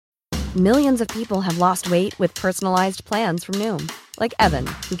Millions of people have lost weight with personalized plans from Noom. Like Evan,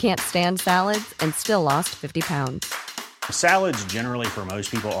 who can't stand salads and still lost 50 pounds. Salads generally for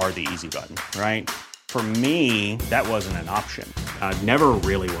most people are the easy button, right? For me, that wasn't an option. I never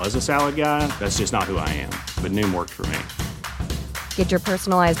really was a salad guy. That's just not who I am. But Noom worked for me. Get your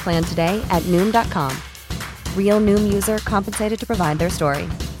personalized plan today at Noom.com. Real Noom user compensated to provide their story.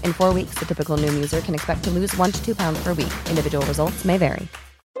 In 4 weeks, the typical Noom user can expect to lose 1 to 2 pounds per week. Individual results may vary.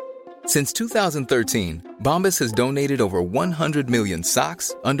 Since 2013, Bombas has donated over 100 million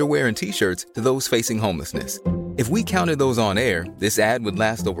socks, underwear, and T-shirts to those facing homelessness. If we counted those on air, this ad would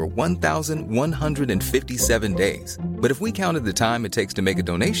last over 1,157 days. But if we counted the time it takes to make a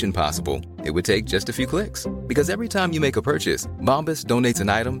donation possible, it would take just a few clicks. Because every time you make a purchase, Bombas donates an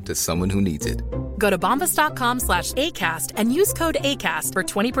item to someone who needs it. Go to bombas.com/ACAST and use code ACAST for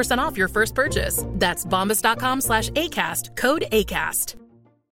 20% off your first purchase. That's bombas.com/ACAST, code ACAST.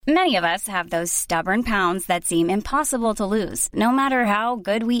 Many of us have those stubborn pounds that seem impossible to lose, no matter how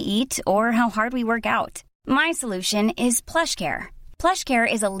good we eat or how hard we work out. My solution is PlushCare.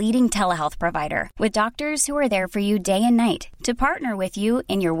 PlushCare is a leading telehealth provider with doctors who are there for you day and night to partner with you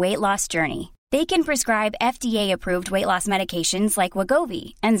in your weight loss journey. They can prescribe FDA-approved weight loss medications like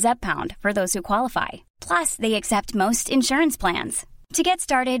Wegovy and Zepbound for those who qualify. Plus, they accept most insurance plans. To get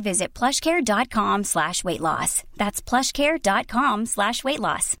started, visit plushcare.com/weightloss. That's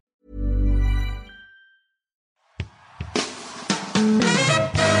plushcare.com/weightloss.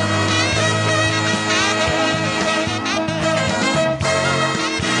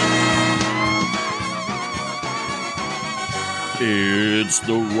 It's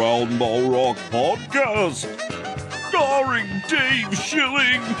the Round Ball Rock Podcast, starring Dave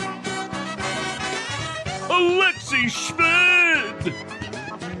Schilling, Alexei Shved,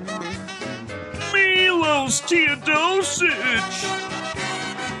 Milos Teodosic,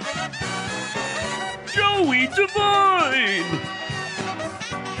 Joey Devine,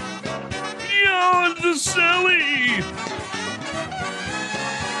 Jan Vaselli,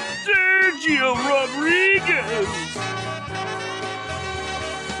 Sergio Rodriguez,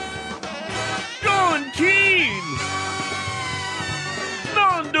 Sean Keane,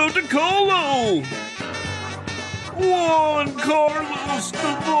 Nando DiColo, Juan Carlos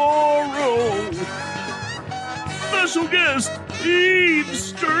Navarro, special guest Eve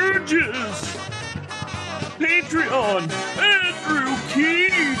Sturgis, Patreon Andrew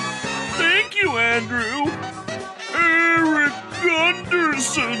Keene, thank you Andrew, Eric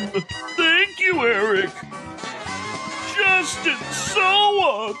Gunderson, thank you Eric, Justin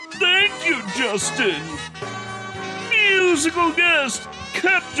Soa, thank you Justin, musical guest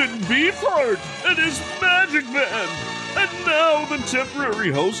Captain Beefheart and his Magic Band, and now the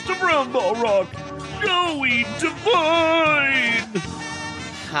temporary host of Round Ball Rock, Joey Devine.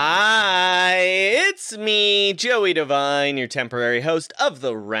 Hi, it's me, Joey Devine, your temporary host of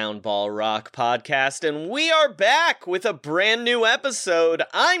the Round Ball Rock podcast, and we are back with a brand new episode.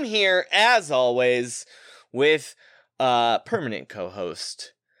 I'm here, as always, with permanent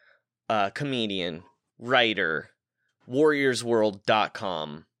co-host, comedian, writer,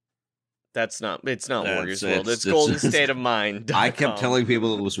 warriorsworld.com. It's not Warriors World, it's Golden State of Mind. I kept telling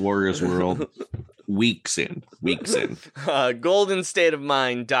people it was Warriors World weeks in.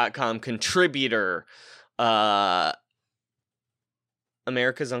 GoldenStateOfMind.com contributor,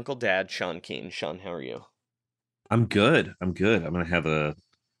 America's Uncle Dad, Sean Keane. Sean, how are you? I'm good. I'm gonna have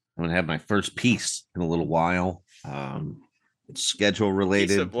my first piece in a little while. It's schedule related.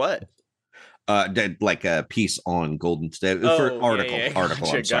 Piece of what? Like a piece on Golden State article. Gotcha, I'm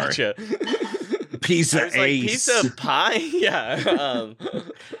sorry. Gotcha. Piece of ace. Piece of pie. Yeah.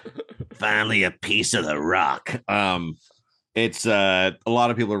 Finally, a piece of the rock. It's a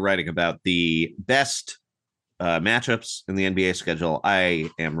lot of people are writing about the best matchups in the NBA schedule. I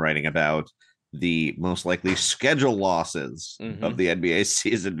am writing about the most likely schedule losses of the NBA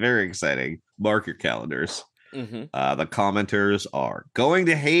season. Very exciting. Mark your calendars. The commenters are going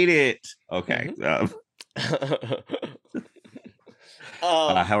to hate it. Okay.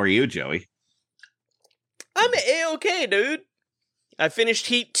 How are you, Joey? I'm A-okay, dude. I finished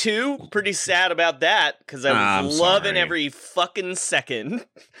Heat 2. Pretty sad about that because I was loving every fucking second.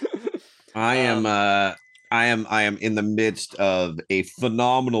 I am in the midst of a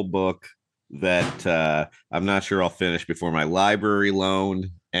phenomenal book that I'm not sure I'll finish before my library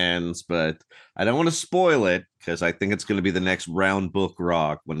loan ends, but I don't want to spoil it because I think it's going to be the next round book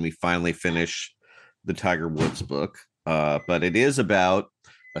rock when we finally finish the Tiger Woods book. But it is about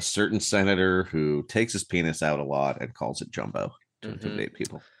a certain senator who takes his penis out a lot and calls it jumbo to intimidate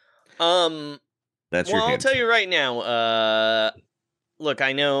people. That's your I'll tell you right now. Look,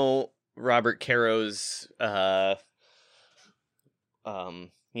 I know Robert Caro's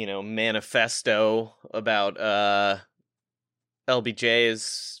manifesto about LBJ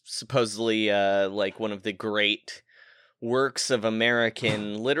is supposedly like one of the great works of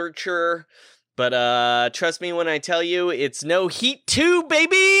American literature. But trust me when I tell you, it's no Heat 2,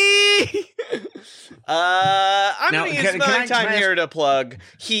 baby! I'm going to use my time here to plug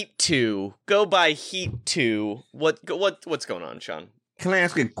Heat 2. Go buy Heat 2. What's going on, Sean? Can I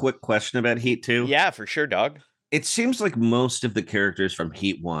ask a quick question about Heat 2? Yeah, for sure, dog. It seems like most of the characters from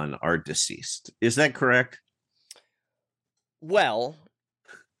Heat 1 are deceased. Is that correct? Well,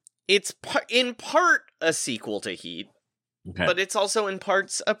 it's in part a sequel to Heat. Okay. But it's also in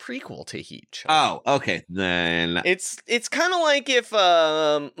parts a prequel to Heat. Oh, okay. Then it's kind of like if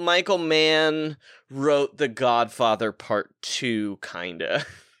Michael Mann wrote The Godfather Part 2, kinda.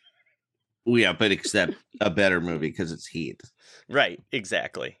 Yeah, but except a better movie because it's Heat. Right,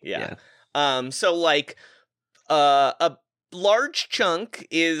 exactly. Yeah. So like a large chunk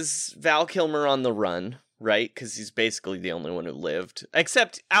is Val Kilmer on the run, right? Because he's basically the only one who lived,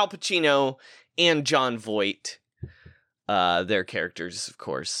 except Al Pacino and Jon Voight. Their characters, of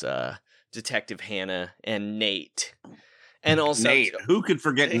course, Detective Hannah and Nate. And also Nate. Who could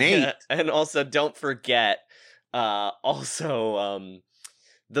forget Nate? And also, don't forget, the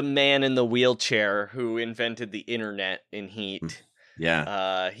man in the wheelchair who invented the internet in Heat.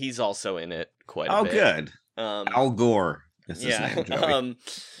 Yeah. He's also in it quite a bit. Oh, good. Al Gore. Is his name, Joey.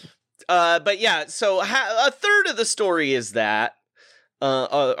 But yeah, so a third of the story is that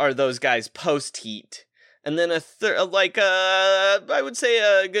are those guys post Heat. And then I would say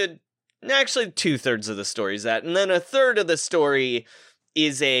a good, actually 2/3 of the story is that. And then a third of the story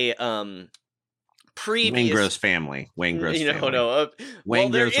is a previous... Waingro's family. Waingro's family. Well,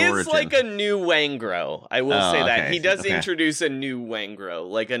 there is like a new Waingro. I will say that. He does introduce a new Waingro,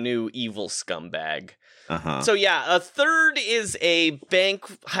 like a new evil scumbag. Uh-huh. So yeah, a third is a bank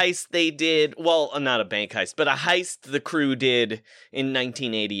heist they did. Well, not a bank heist, but a heist the crew did in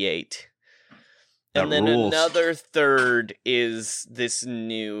 1988. And then another third is this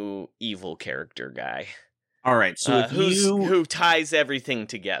new evil character guy. All right, so who ties everything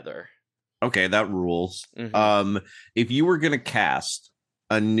together. Okay, that rules. Mm-hmm. If you were going to cast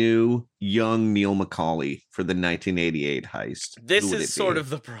a new young Neil McCauley for the 1988 heist, this is sort of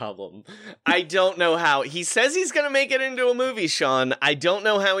the problem. I don't know how. He says he's going to make it into a movie, Sean. I don't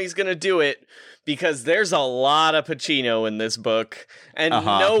know how he's going to do it. Because there's a lot of Pacino in this book, and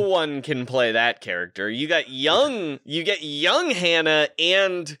no one can play that character. You get young Hannah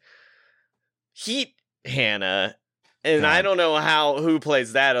and Heat Hannah, and I don't know who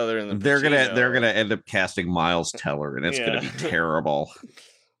plays that other than Pacino. They're gonna end up casting Miles Teller, and it's gonna be terrible.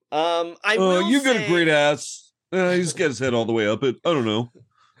 You got a great ass. He's got his head all the way up it. I don't know.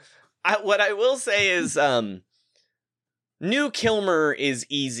 What I will say is, New Kilmer is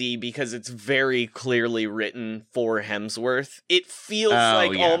easy because it's very clearly written for Hemsworth. It feels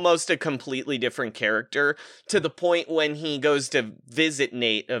almost a completely different character to the point when he goes to visit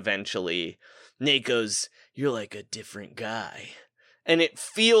Nate eventually. Nate goes, "You're like a different guy." And it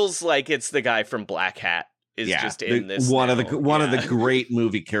feels like it's the guy from Black Hat is just in this. One of the great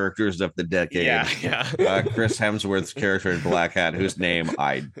movie characters of the decade. Yeah. Chris Hemsworth's character in Black Hat, whose name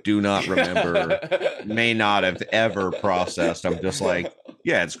I do not remember, may not have ever processed. I'm just like,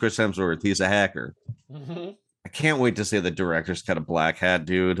 yeah, it's Chris Hemsworth. He's a hacker. Mm-hmm. I can't wait to see the director's cut of Black Hat,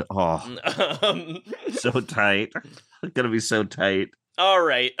 dude. Oh, so tight. It's gonna be so tight. All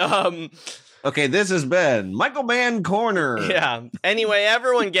right. Okay, this has been Michael Mann Corner. Yeah. Anyway,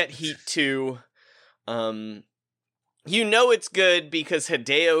 everyone get Heat 2. It's good because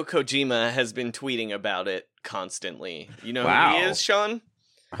Hideo Kojima has been tweeting about it constantly. You know who he is, Sean?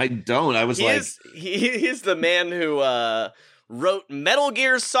 I don't. He is the man who wrote Metal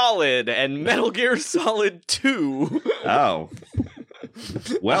Gear Solid and Metal Gear Solid 2. Oh.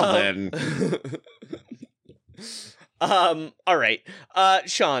 Well then. All right.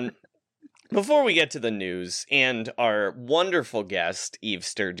 Sean, before we get to the news and our wonderful guest, Eve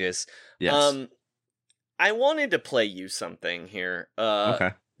Sturgis, yes. I wanted to play you something here.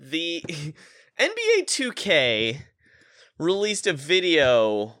 Okay. The NBA 2K released a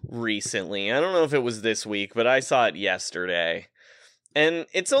video recently. I don't know if it was this week, but I saw it yesterday. And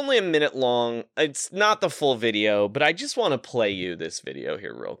it's only a minute long. It's not the full video, but I just want to play you this video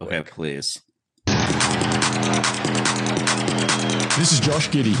here real quick. Okay, please. This is Josh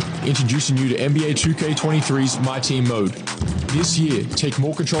Giddey, introducing you to NBA 2K23's My Team mode. This year, take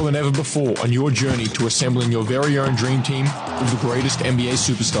more control than ever before on your journey to assembling your very own dream team of the greatest NBA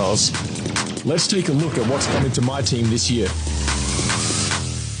superstars. Let's take a look at what's coming to My Team this year.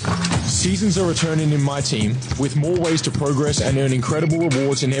 Seasons are returning in my team, with more ways to progress and earn incredible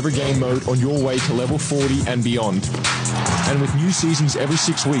rewards in every game mode on your way to level 40 and beyond. And with new seasons every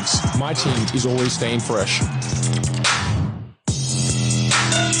 6 weeks, my team is always staying fresh.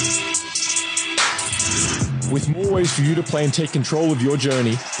 With more ways for you to play and take control of your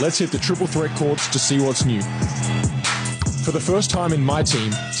journey, let's hit the Triple Threat courts to see what's new. For the first time in my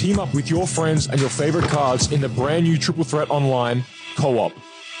team, team up with your friends and your favorite cards in the brand new Triple Threat Online Co-op.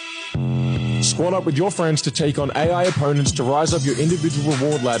 Squad up with your friends to take on AI opponents to rise up your individual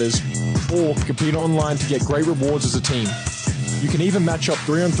reward ladders, or compete online to get great rewards as a team. You can even match up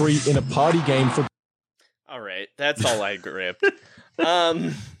 3-on-3 in a party game for... All right, that's all I gripped.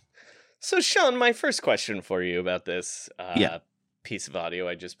 So, Sean, my first question for you about this piece of audio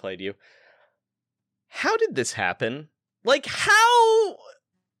I just played you. How did this happen? Like, how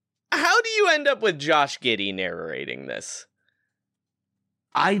do you end up with Josh Giddey narrating this?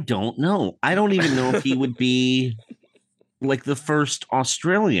 I don't know. I don't even know if he would be like the first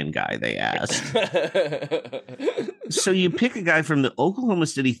Australian guy they asked. So you pick a guy from the Oklahoma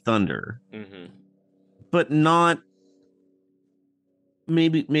City Thunder, but not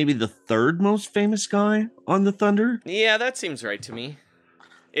maybe the third most famous guy on the Thunder. Yeah, that seems right to me.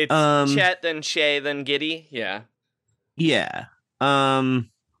 It's Chet, then Shea, then Giddey. Yeah. Yeah. But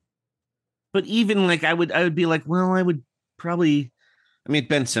even like I would be like, well, I would probably, I mean,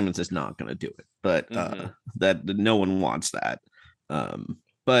 Ben Simmons is not going to do it, but that no one wants that.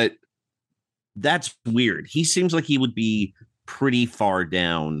 But that's weird. He seems like he would be pretty far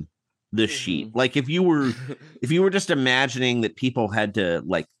down the sheet. Like if you were just imagining that people had to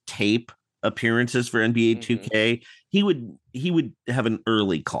like tape appearances for NBA 2K, he would have an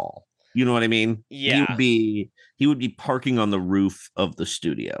early call. You know what I mean? Yeah. He would be parking on the roof of the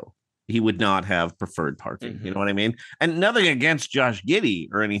studio. He would not have preferred parking. You know what I mean? And nothing against Josh Giddey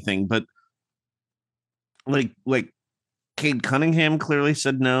or anything, but like Cade Cunningham clearly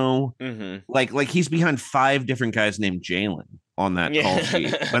said no. Like he's behind 5 different guys named Jalen on that call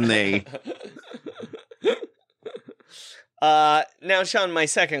sheet when they. Now, Sean, my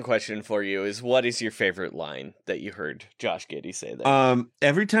second question for you is: what is your favorite line that you heard Josh Giddey say there?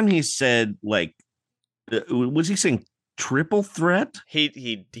 Every time he said like, was he saying triple threat?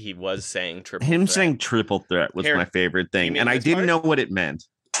 He was saying triple. Him threat. saying triple threat was my favorite thing, and I didn't know what it meant.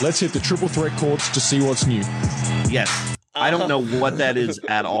 Let's hit the Triple Threat courts to see what's new. Yes. I don't know what that is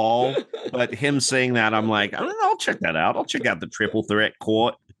at all, but him saying that, I'm like, I'll check that out. I'll check out the Triple Threat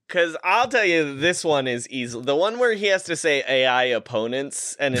court. Because I'll tell you, this one is easy. The one where he has to say AI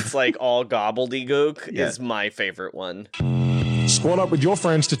opponents, and it's like all gobbledygook, is my favorite one. Squad up with your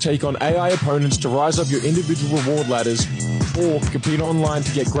friends to take on AI opponents to rise up your individual reward ladders, or compete online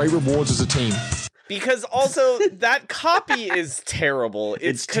to get great rewards as a team. Because also, that copy is terrible.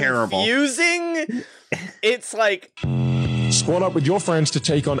 It's terrible. Confusing. It's like... Squad up with your friends to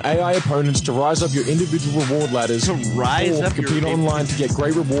take on AI opponents to rise up your individual reward ladders, or compete online to get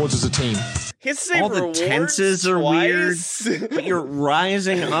great rewards as a team. All the tenses are weird, but you're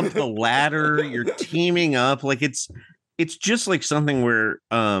rising up the ladder, you're teaming up. Like it's just like something where,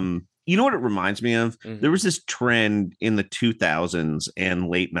 you know what it reminds me of? There was this trend in the 2000s and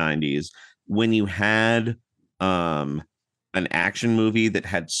late 90s when you had an action movie that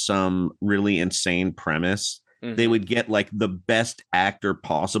had some really insane premise. They would get like the best actor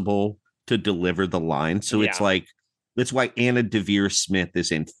possible to deliver the line. So it's like, that's why Anna Devere Smith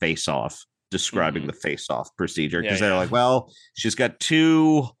is in Face Off describing the Face Off procedure. Because they're like, well, she's got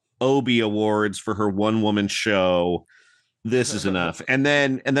 2 Obie awards for her one woman show. This is enough. And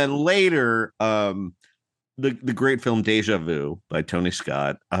then later, the great film Deja Vu by Tony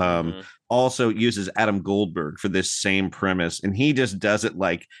Scott also uses Adam Goldberg for this same premise, and he just does it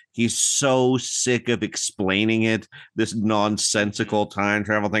like he's so sick of explaining it, this nonsensical time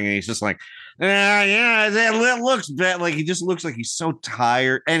travel thing, and he's just like, it looks bad. Like he just looks like he's so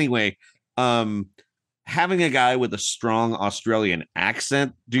tired. Anyway, having a guy with a strong Australian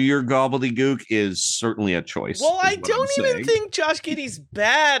accent do your gobbledygook is certainly a choice. Well, I don't even think Josh Giddey's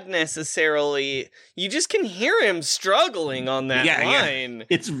bad necessarily. You just can hear him struggling on that line. Yeah.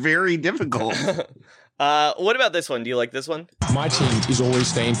 It's very difficult. What about this one? Do you like this one? My team is always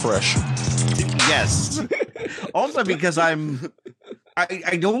staying fresh. Yes. Also because I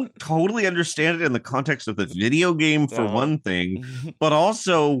don't totally understand it in the context of the video game for one thing, but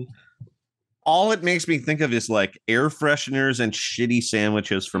also all it makes me think of is like air fresheners and shitty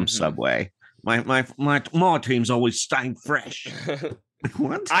sandwiches from Subway. My team's always staying fresh.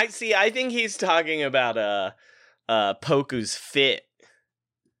 What? I think he's talking about Poku's Fit.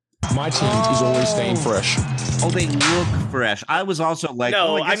 My team is always staying fresh. Oh, they look fresh. I was also like,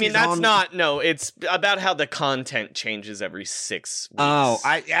 no, I I mean, that's not, no, it's about how the content changes every 6 weeks. Oh,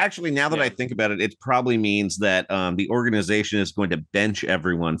 I actually, now that I think about it, it probably means that the organization is going to bench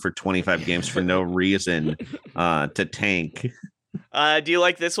everyone for 25 games for no reason to tank. Do you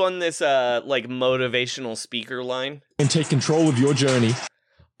like this one? This like motivational speaker line? And take control of your journey.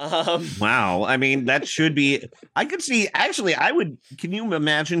 Wow. I mean, that should be, I could see, actually, can you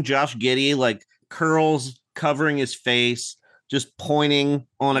imagine Josh Giddey, like curls covering his face, just pointing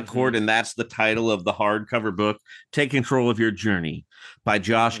on a chord, and that's the title of the hardcover book, Take Control of Your Journey by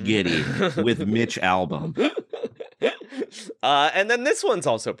Josh Giddey with Mitch Albom. And then this one's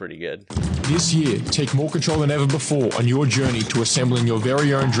also pretty good. This year, take more control than ever before on your journey to assembling your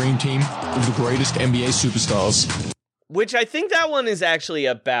very own dream team of the greatest NBA superstars. Which I think that one is actually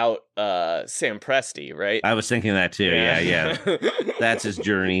about Sam Presti, right? I was thinking that too. Yeah. That's his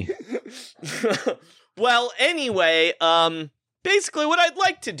journey. Well, anyway, basically what I'd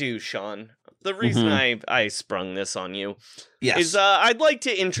like to do, Sean, the reason I sprung this on you is I'd like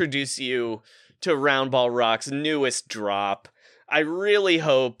to introduce you to Roundball Rock's newest drop. I really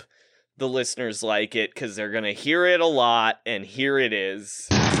hope the listeners like it because they're going to hear it a lot, and here it is.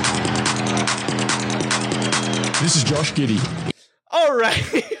 This is Josh Giddey. All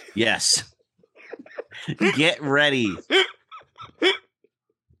right. Yes. Get ready.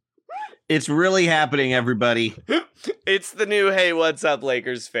 It's really happening, everybody. It's the new Hey, What's Up,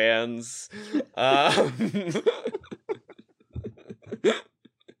 Lakers fans. All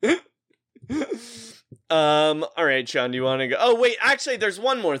right, Sean, do you want to go? Oh, wait, actually, there's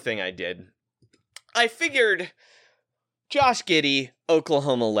one more thing I did. I figured Josh Giddey,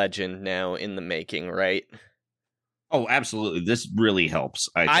 Oklahoma legend now in the making, right? Oh, absolutely. This really helps,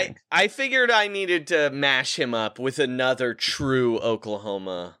 I think. I figured I needed to mash him up with another true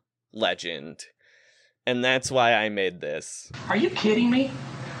Oklahoma legend. And that's why I made this. Are you kidding me?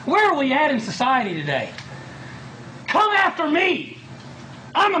 Where are we at in society today? Come after me!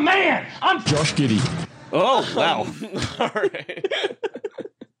 I'm a man! I'm Josh Giddey. Oh, wow. All right.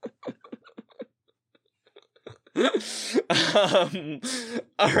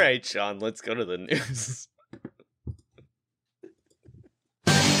 All right, Sean, let's go to the news.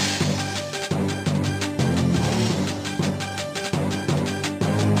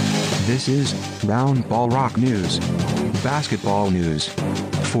 This is Round Ball Rock News. Basketball news.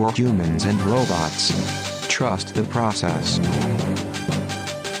 For humans and robots. Trust the process.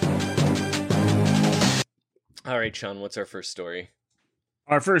 All right, Sean, what's our first story?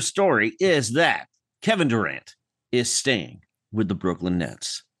 Our first story is that Kevin Durant is staying with the Brooklyn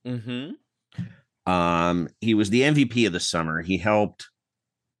Nets. Mm-hmm. He was the MVP of the summer. He helped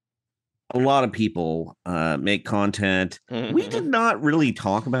a lot of people make content. Mm-hmm. We did not really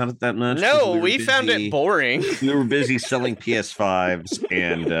talk about it that much. No, we found it boring. We were busy selling PS5s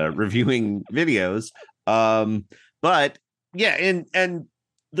and reviewing videos. But yeah, and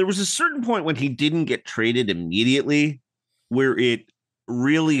there was a certain point when he didn't get traded immediately where it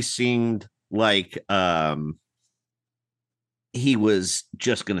really seemed like he was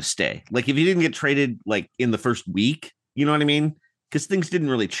just going to stay. Like if he didn't get traded like in the first week, you know what I mean? Because things didn't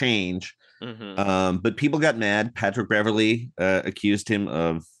really change. Mm-hmm. But people got mad. Patrick Beverley accused him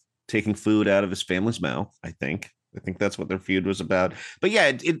of taking food out of his family's mouth. I think that's what their feud was about. But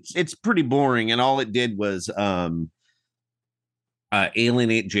yeah, it's pretty boring. And all it did was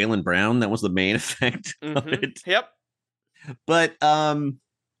alienate Jaylen Brown. That was the main effect of it. Yep. But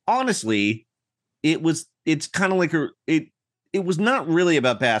honestly, it's kind of like it was not really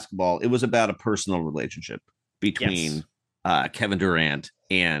about basketball. It was about a personal relationship between Kevin Durant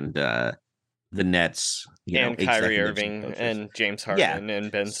and the Nets, and Kyrie Irving and James Harden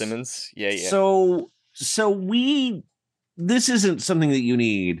and Ben Simmons. Yeah. So this isn't something that you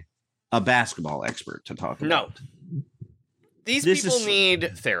need a basketball expert to talk about. No. These people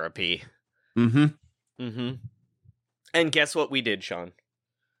need therapy. Mm-hmm. Mm-hmm. And guess what we did, Sean?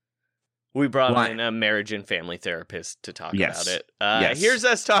 We brought in a marriage and family therapist to talk about it. Here's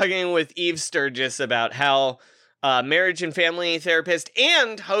us talking with Eve Sturgis about how marriage and family therapist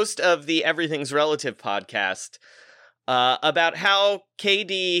and host of the Everything's Relative podcast, about how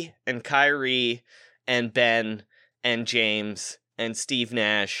KD and Kyrie and Ben and James and Steve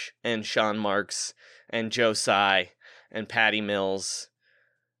Nash and Sean Marks and Joe Tsai and Patty Mills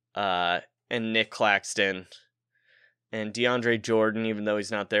and Nick Claxton and DeAndre Jordan, even though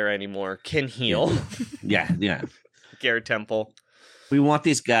he's not there anymore, can heal. Yeah. Garrett Temple. We want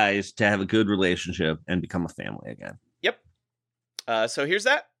these guys to have a good relationship and become a family again. Yep. So here's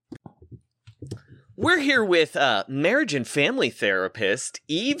that. We're here with marriage and family therapist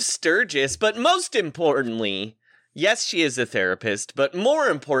Eve Sturgis, but most importantly, yes, she is a therapist, but more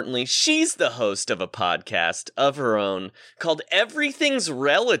importantly, she's the host of a podcast of her own called Everything's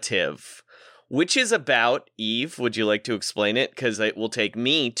Relative, which is about, Eve, would you like to explain it? Because it will take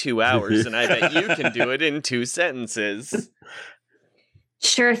me 2 hours, and I bet you can do it in 2 sentences.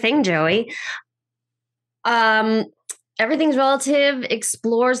 Sure thing, Joey. Everything's Relative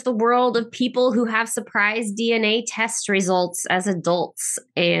explores the world of people who have surprise DNA test results as adults.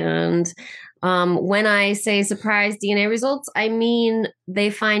 And when I say surprise DNA results, I mean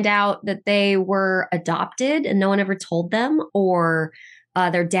they find out that they were adopted and no one ever told them, or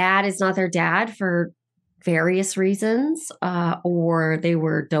their dad is not their dad for various reasons, or they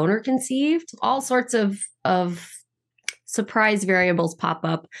were donor conceived. All sorts of surprise variables pop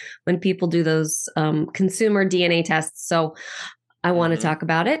up when people do those consumer DNA tests. So I want to talk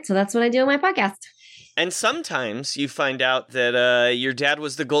about it. So that's what I do on my podcast. And sometimes you find out that your dad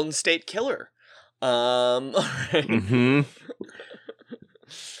was the Golden State Killer. Mm-hmm.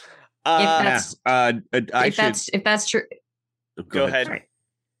 If that's true, go ahead. Sorry.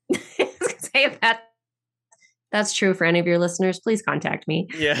 I was gonna say if that's true for any of your listeners, please contact me.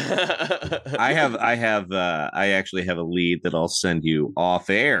 Yeah. I actually have a lead that I'll send you off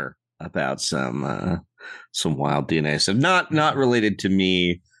air about some wild DNA stuff. Not related to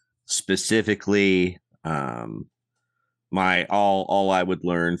me specifically. All I would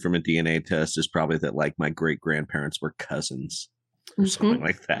learn from a DNA test is probably that like my great grandparents were cousins or something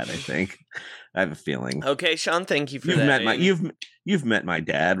like that. I think I have a feeling. Okay, Sean, thank you for that. You've met my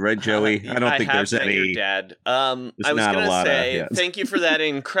dad, right, Joey? I don't think there's any. Your dad. I was gonna say thank you for that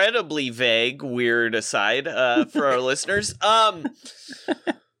incredibly vague, weird aside for our listeners. Sean,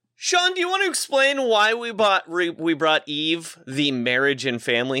 do you want to explain why we brought Eve, the marriage and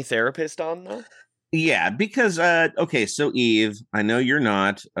family therapist, on though? Yeah, because okay, so Eve, I know you're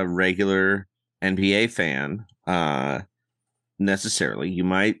not a regular NBA fan. Necessarily,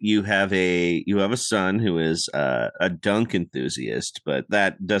 you have a son who is a dunk enthusiast, but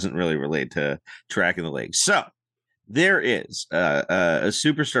that doesn't really relate to tracking the league. So there is a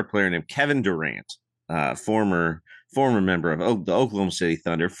superstar player named Kevin Durant, former member of the Oklahoma City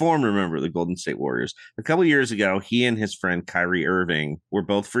Thunder, former member of the Golden State Warriors. A couple years ago, he and his friend Kyrie Irving were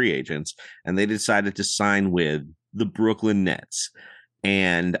both free agents, and they decided to sign with the Brooklyn Nets.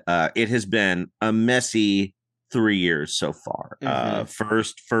 And it has been a messy 3 years so far.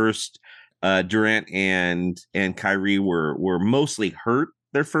 First, Durant and Kyrie were mostly hurt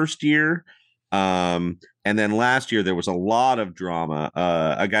their first year. And then last year there was a lot of drama.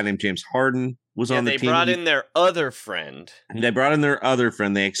 A guy named James Harden was on the team. They brought in their other friend. They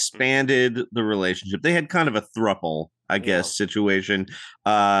expanded the relationship. They had kind of a throuple, I guess, situation.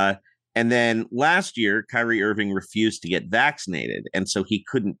 And then last year, Kyrie Irving refused to get vaccinated, and so he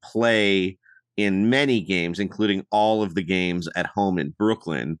couldn't play in many games, including all of the games at home in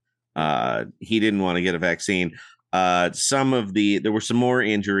Brooklyn. He didn't want to get a vaccine. There were some more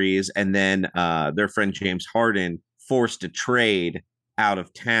injuries, and then their friend James Harden forced a trade out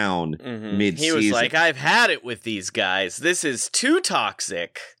of town mid-season. He was like, I've had it with these guys. This is too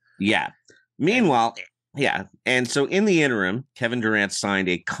toxic. Yeah. Meanwhile, yeah. And so in the interim, Kevin Durant signed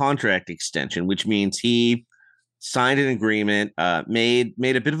a contract extension, which means he signed an agreement, made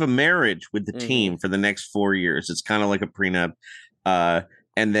a bit of a marriage with the team for the next 4 years. It's kind of like a prenup.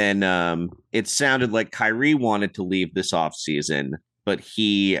 And then it sounded like Kyrie wanted to leave this offseason, but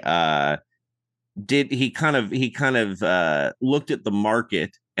he kind of looked at the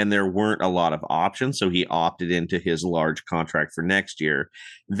market and there weren't a lot of options, so he opted into his large contract for next year.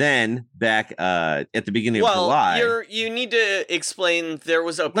 Then back at the beginning of July, you need to explain. There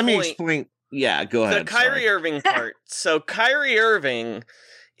was a Let me explain. Yeah, go ahead. The Kyrie Irving part. So Kyrie Irving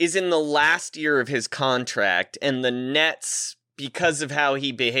is in the last year of his contract, and the Nets, because of how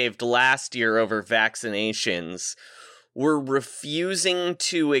he behaved last year over vaccinations, were refusing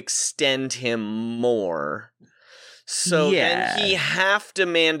to extend him more. So then he half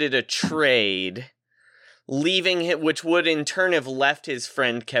demanded a trade, leaving him, which would in turn have left his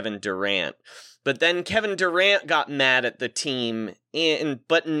friend Kevin Durant. But then Kevin Durant got mad at the team,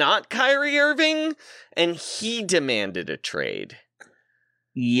 but not Kyrie Irving, and he demanded a trade.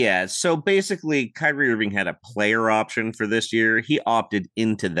 Yeah, so basically Kyrie Irving had a player option for this year. He opted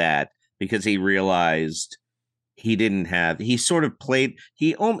into that because he realized it's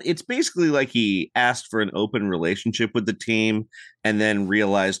basically like he asked for an open relationship with the team and then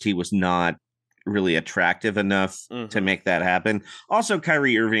realized he was not really attractive enough to make that happen. Also,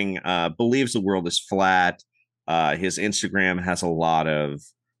 Kyrie Irving believes the world is flat. His Instagram has a lot of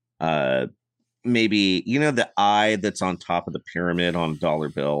maybe, the eye that's on top of the pyramid on a dollar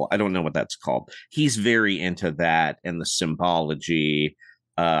bill. I don't know what that's called. He's very into that and the symbology.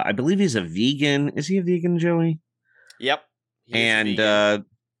 I believe he's a vegan. Is he a vegan, Joey? Yep. And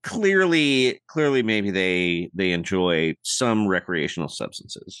clearly maybe they enjoy some recreational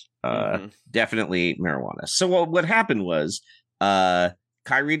substances. Definitely marijuana. So what happened was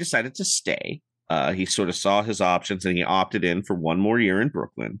Kyrie decided to stay. He sort of saw his options and he opted in for one more year in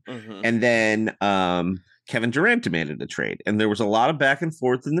Brooklyn. And then Kevin Durant demanded a trade. And there was a lot of back and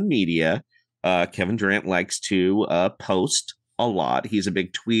forth in the media. Kevin Durant likes to post a lot. He's a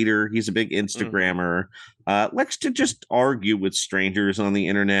big tweeter. He's a big Instagrammer. Likes to just argue with strangers on the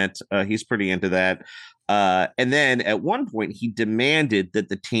internet. He's pretty into that. And then at one point, he demanded that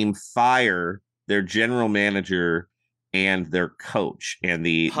the team fire their general manager and their coach. And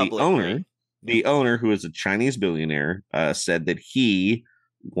the owner, who is a Chinese billionaire, said that he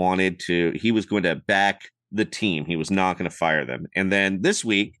was going to back the team. He was not going to fire them. And then this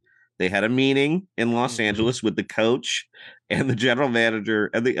week, they had a meeting in Los Angeles with the coach and the general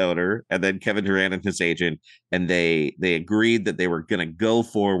manager and the owner, and then Kevin Durant and his agent. And they agreed that they were going to go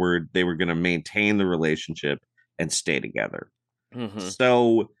forward. They were going to maintain the relationship and stay together.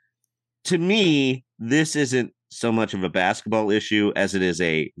 So to me, this isn't so much of a basketball issue as it is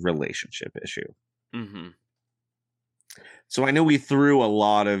a relationship issue. So I know we threw a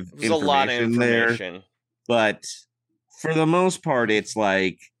lot of information there, but for the most part, it's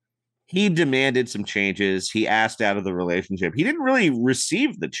like, he demanded some changes. He asked out of the relationship. He didn't really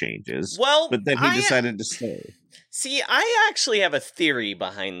receive the changes. Well, but then he decided to stay. See, I actually have a theory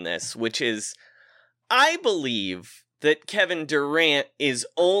behind this, which is I believe that Kevin Durant is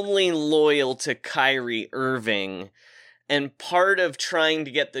only loyal to Kyrie Irving, and part of trying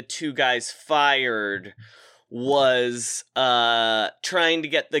to get the two guys fired was trying to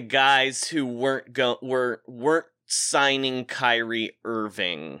get the guys who weren't signing Kyrie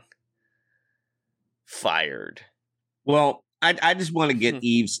Irving fired. Well, I just want to get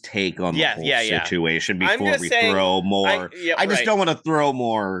Eve's take on the whole situation before we throw more. I just don't want to throw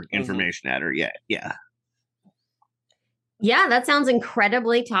more information at her yet. Yeah, that sounds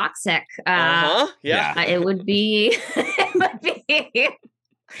incredibly toxic. It would be.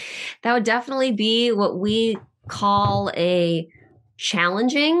 That would definitely be what we call a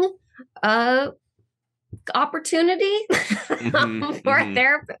challenging opportunity for a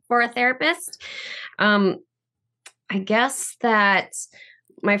therapist. I guess that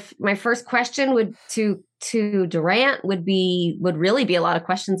my first question would to Durant would really be a lot of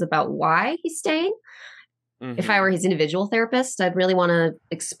questions about why he's staying. If I were his individual therapist, I'd really want to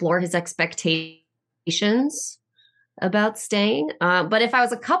explore his expectations about staying. But if I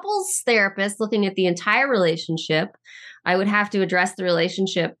was a couples therapist looking at the entire relationship, I would have to address the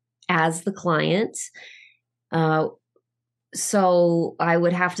relationship as the client. So I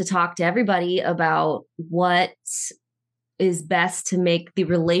would have to talk to everybody about what is best to make the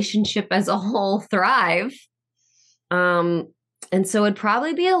relationship as a whole thrive. And so it'd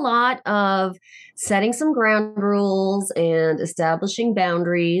probably be a lot of setting some ground rules and establishing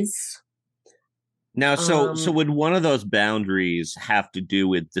boundaries. Now, so would one of those boundaries have to do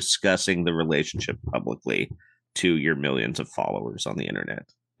with discussing the relationship publicly to your millions of followers on the internet?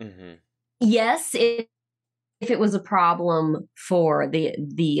 Yes, if it was a problem for the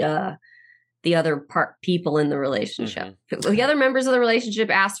other people in the relationship. If the other members of the relationship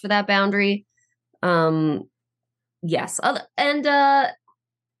asked for that boundary, yes. I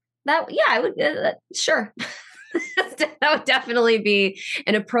would sure. That would definitely be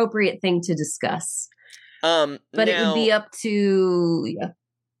an appropriate thing to discuss. But it would be up to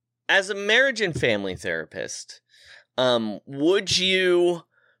as a marriage and family therapist, would you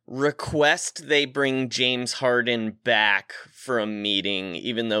request they bring James Harden back for a meeting,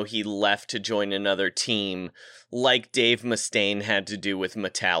 even though he left to join another team, like Dave Mustaine had to do with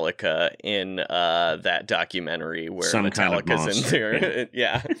Metallica in that documentary where Some Metallica's in there?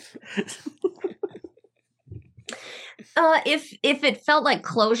 Yeah. If it felt like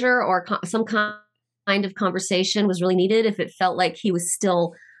closure or some kind of conversation was really needed, if it felt like he was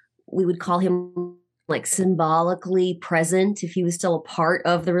still, we would call him like symbolically present, if he was still a part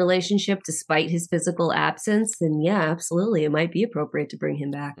of the relationship despite his physical absence, then yeah, absolutely, it might be appropriate to bring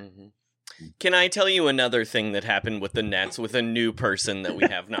him back. Can I tell you another thing that happened with the Nets with a new person that we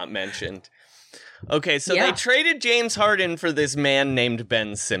have not mentioned? Okay, so they traded James Harden for this man named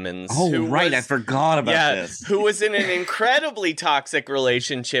Ben Simmons. Oh, right, I forgot about this. Who was in an incredibly toxic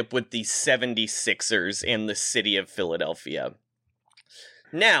relationship with the 76ers and the city of Philadelphia.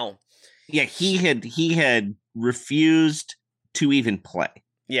 Now... Yeah, he had refused to even play.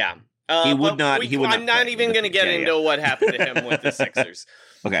 Yeah. He would not. I'm not even going to get into what happened to him with the Sixers.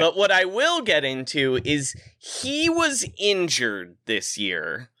 Okay. But what I will get into is he was injured this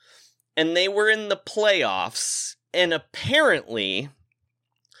year, and they were in the playoffs, and apparently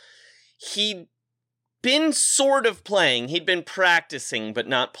he'd been sort of playing. He'd been practicing, but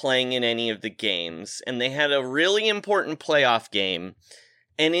not playing in any of the games, and they had a really important playoff game,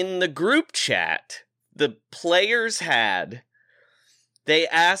 and in the group chat, the players they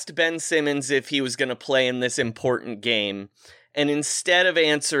asked Ben Simmons if he was going to play in this important game, and instead of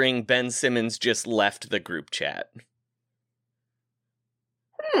answering, Ben Simmons just left the group chat.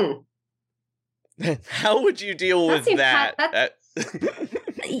 How would you deal with that?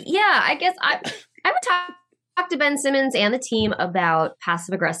 Yeah, I guess I would talk to Ben Simmons and the team about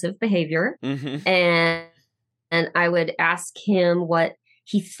passive-aggressive behavior, and I would ask him what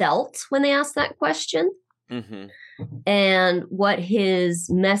he felt when they asked that question, and what his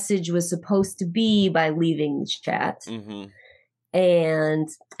message was supposed to be by leaving the chat. And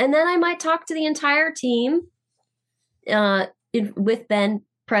then I might talk to the entire team with Ben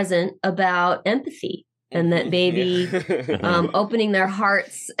present about empathy, and that maybe opening their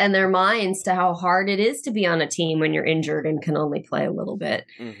hearts and their minds to how hard it is to be on a team when you're injured and can only play a little bit.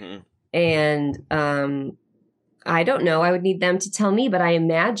 And I don't know. I would need them to tell me, but I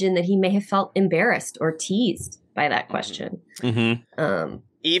imagine that he may have felt embarrassed or teased by that question.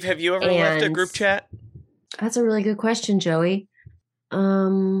 Eve, have you ever left a group chat? That's a really good question, Joey.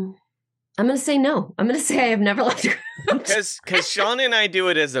 I'm going to say no. I'm going to say I have never left a group chat. Because Sean and I do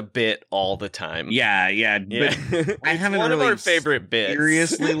it as a bit all the time. Yeah. But I haven't one really of our favorite bits.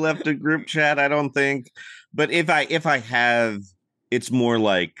 Seriously left a group chat, I don't think. But if I have, it's more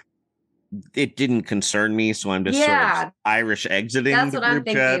like it didn't concern me, so I'm just sort of Irish exiting That's the what I'm group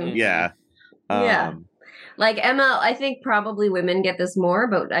chat. thinking. Yeah. Like Emma, I think probably women get this more,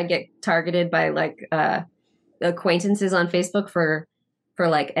 but I get targeted by like acquaintances on Facebook for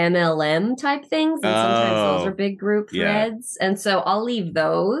like MLM type things, and sometimes those are big group threads, and so I'll leave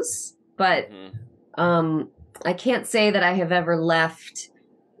those. But I can't say that I have ever left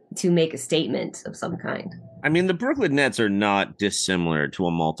to make a statement of some kind. I mean, the Brooklyn Nets are not dissimilar to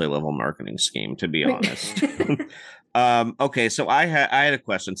a multi-level marketing scheme, to be honest. Okay, so I had a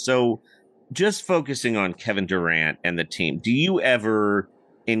question. So just focusing on Kevin Durant and the team, do you ever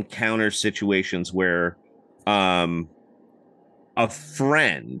encounter situations where a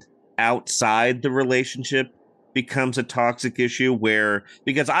friend outside the relationship becomes a toxic issue?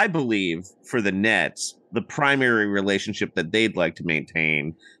 Because I believe for the Nets, the primary relationship that they'd like to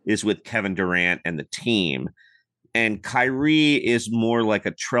maintain is with Kevin Durant and the team. And Kyrie is more like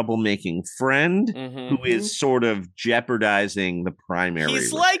a troublemaking friend who is sort of jeopardizing the primary.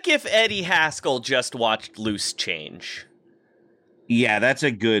 He's like if Eddie Haskell just watched Loose Change. Yeah, that's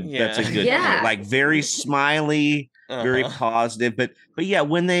a good point. Like very smiley, very positive. But yeah,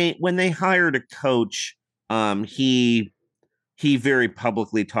 when they hired a coach, he very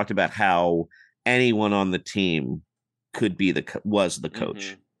publicly talked about how anyone on the team could be was the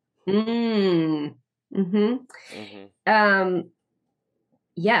coach.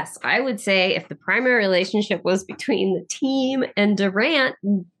 Yes, I would say if the primary relationship was between the team and Durant,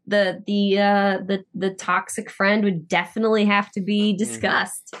 the toxic friend would definitely have to be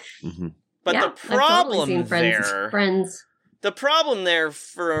discussed. But the problem friends. The problem there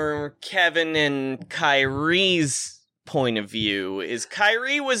for Kevin and Kyrie's point of view is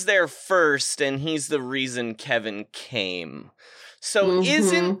Kyrie was there first, and he's the reason Kevin came. So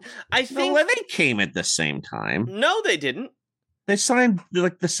I think they came at the same time. No, they didn't. They signed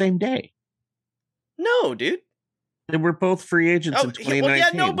like the same day. No, dude. They were both free agents in 2019. Well,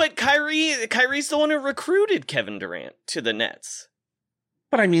 yeah, no, but Kyrie's the one who recruited Kevin Durant to the Nets.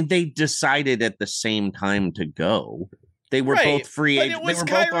 But I mean, they decided at the same time to go. They were both free agents. But it was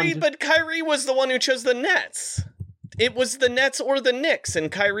Kyrie, but Kyrie was the one who chose the Nets. It was the Nets or the Knicks,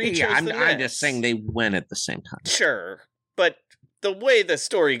 and Kyrie chose the Nets. I'm just saying they went at the same time. Sure, but the way the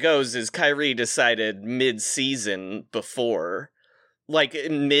story goes is Kyrie decided mid-season before, like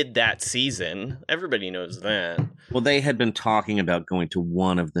mid that season. Everybody knows that. Well, they had been talking about going to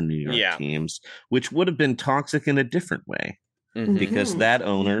one of the New York teams, which would have been toxic in a different way. Because that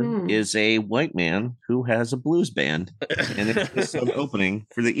owner is a white man who has a blues band, and it's an opening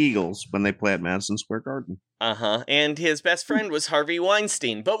for the Eagles when they play at Madison Square Garden. And his best friend was Harvey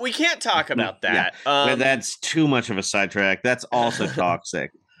Weinstein, but we can't talk about that. Yeah. That's too much of a sidetrack. That's also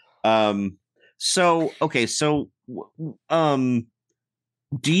toxic. So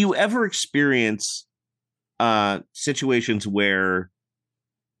do you ever experience situations where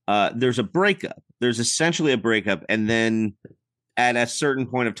there's a breakup? There's essentially a breakup, and then at a certain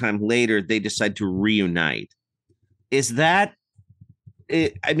point of time later, they decide to reunite. Is that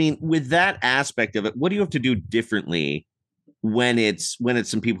it? I mean, with that aspect of it, what do you have to do differently when it's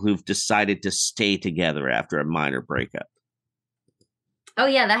some people who've decided to stay together after a minor breakup? Oh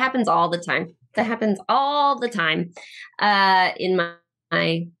yeah, that happens all the time. In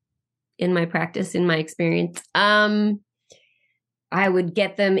my practice, in my experience. I would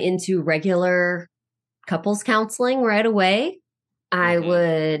get them into regular couples counseling right away. I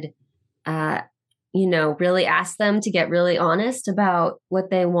would really ask them to get really honest about what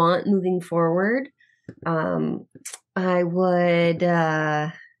they want moving forward. I would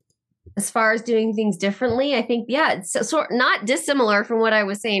as far as doing things differently, I think, it's sort not dissimilar from what I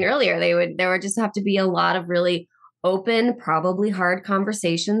was saying earlier. There would just have to be a lot of really open, probably hard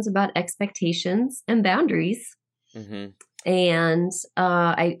conversations about expectations and boundaries. And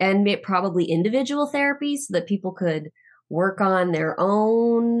probably individual therapy so that people could work on their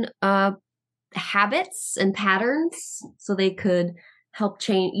own habits and patterns so they could help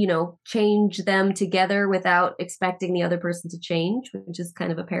change them together without expecting the other person to change, which is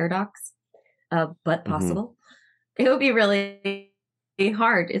kind of a paradox, but possible. It would be really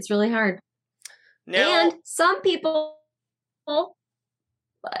hard. It's really hard. Now, and some people,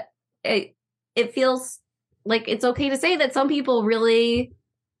 it feels like it's okay to say that some people really,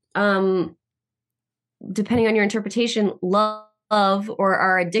 depending on your interpretation, love or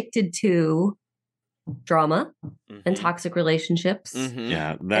are addicted to drama and toxic relationships.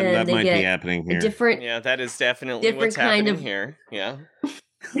 Yeah, that might be happening here. That is definitely what's happening here. Yeah.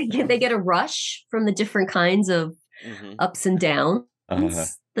 They get a rush from the different kinds of ups and downs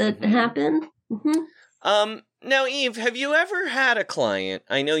that happen. Now, Eve, have you ever had a client?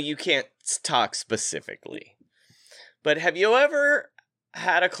 I know you can't talk specifically, but have you ever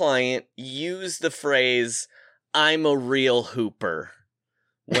had a client use the phrase "I'm a real hooper"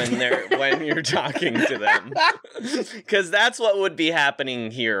 when you're talking to them? Because that's what would be happening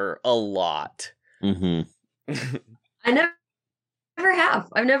here a lot. I never have.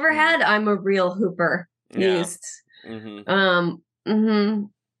 I've never had "I'm a real hooper" used.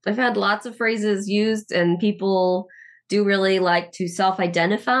 I've had lots of phrases used, and people do really like to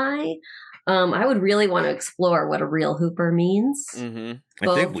self-identify. I would really want to explore what a real hooper means. I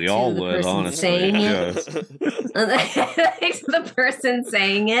think we all would, honestly. Saying it. The person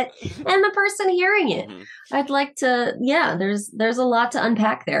saying it and the person hearing it. I'd like to, there's a lot to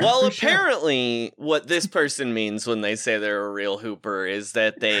unpack there. Well, apparently what this person means when they say they're a real hooper is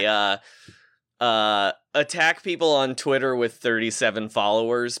that they attack people on Twitter with 37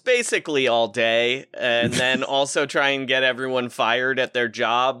 followers basically all day, and then also try and get everyone fired at their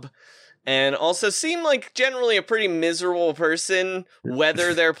job, and also seem like generally a pretty miserable person,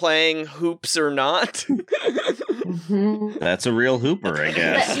 whether they're playing hoops or not. That's a real hooper, I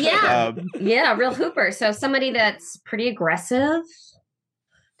guess. Real hooper. So somebody that's pretty aggressive,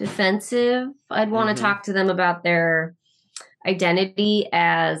 defensive. I'd want to talk to them about their identity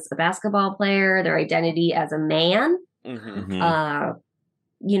as a basketball player, their identity as a man,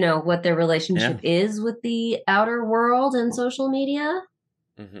 what their relationship is with the outer world and social media,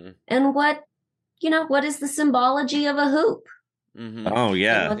 and what is the symbology of a hoop. Oh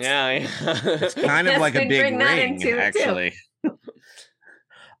yeah, it's kind of like a big ring, actually.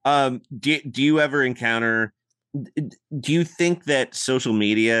 Do you ever encounter? Do you think that social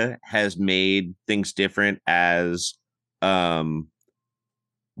media has made things different as as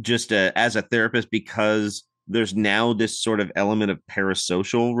a therapist, because there's now this sort of element of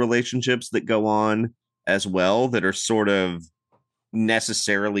parasocial relationships that go on as well that are sort of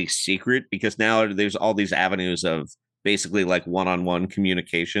necessarily secret, because now there's all these avenues of basically like one-on-one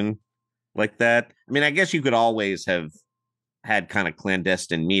communication like that? I mean, I guess you could always have had kind of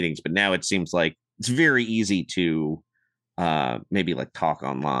clandestine meetings, but now it seems like it's very easy to maybe like talk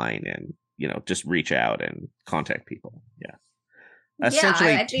online and just reach out and contact people.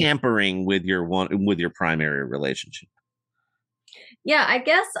 Essentially I think tampering with your primary relationship. I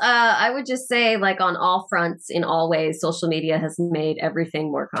guess I would just say, like, on all fronts, in all ways, social media has made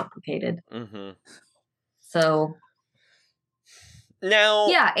everything more complicated. So now,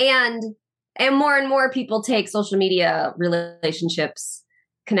 and more and more people take social media relationships,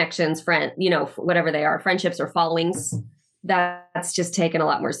 connections, whatever they are, friendships or followings. That's just taken a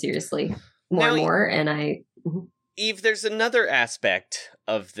lot more seriously, and more. And Eve, there's another aspect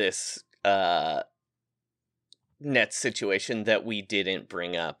of this Nets situation that we didn't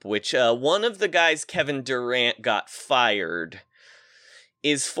bring up, which one of the guys, Kevin Durant, got fired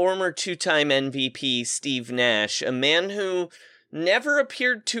is former two-time MVP Steve Nash, a man who never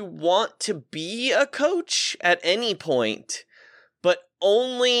appeared to want to be a coach at any point, but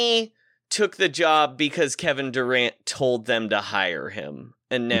only took the job because Kevin Durant told them to hire him,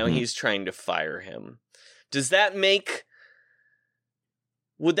 and now he's trying to fire him. Would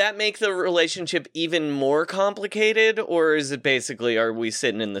that make the relationship even more complicated, or is it basically, are we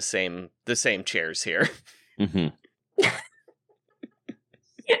sitting in the same chairs here?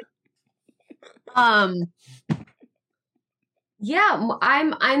 Yeah,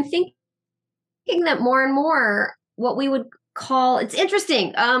 I'm thinking that more and more what we would call, it's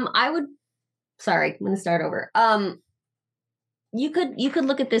interesting. I'm going to start over. You could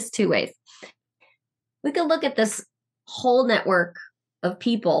look at this two ways. We could look at this whole network of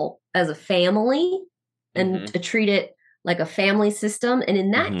people as a family and treat it like a family system. And in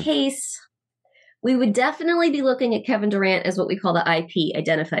that case, we would definitely be looking at Kevin Durant as what we call the IP,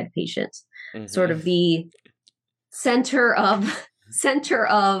 identified patient, sort of the center of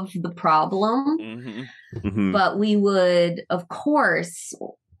the problem. But we would, of course,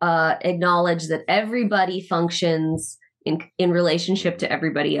 acknowledge that everybody functions in relationship to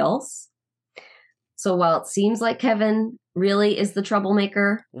everybody else. So while it seems like Kevin really is the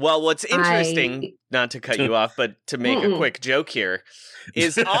troublemaker. Well, what's interesting, not to cut you off, but to make a quick joke here,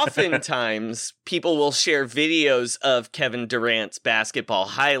 is oftentimes people will share videos of Kevin Durant's basketball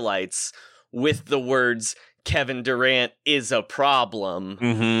highlights with the words "Kevin Durant is a problem,"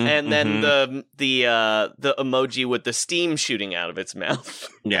 and then the emoji with the steam shooting out of its mouth.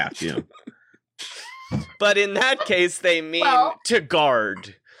 Yeah. But in that case, they mean to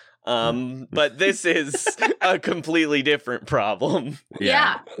guard. But this is a completely different problem.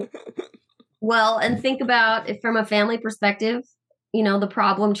 Yeah. Well, and think about it from a family perspective, the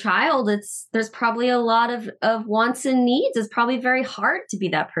problem child, there's probably a lot of wants and needs. It's probably very hard to be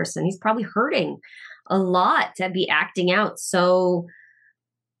that person. He's probably hurting a lot to be acting out so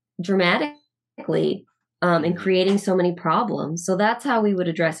dramatically and creating so many problems. So that's how we would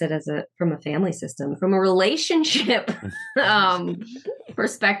address it from a family system, from a relationship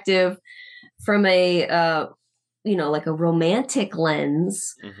perspective, from a like a romantic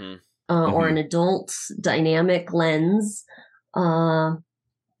lens or an adult dynamic lens. I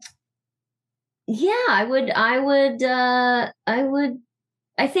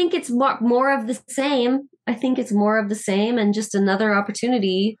think it's more of the same. I think it's more of the same, and just another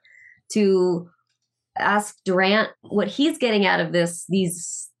opportunity to ask Durant what he's getting out of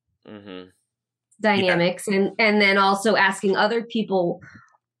these dynamics, and then also asking other people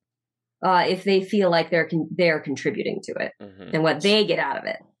if they feel like they're contributing to it and what they get out of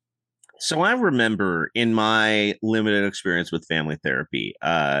it. So I remember in my limited experience with family therapy,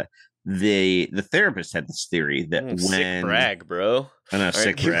 the therapist had this theory that when sick brag, bro. I know,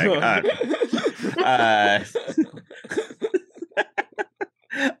 sick brag.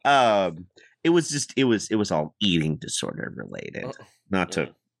 It was all eating disorder related. Not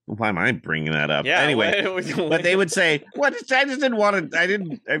to, why am I bringing that up? Yeah, anyway, but they would say, "What? I just didn't want to. I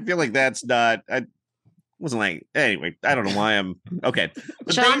feel like that's not. I wasn't like. Anyway, I don't know why I'm okay."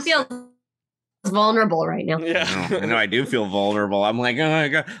 But Sean feels vulnerable right now. Yeah, I know I do feel vulnerable. I'm like, oh my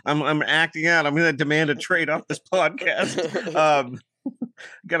God, I'm acting out. I'm going to demand a trade off this podcast.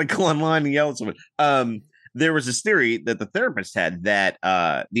 Got to go online and yell at someone. There was this theory that the therapist had that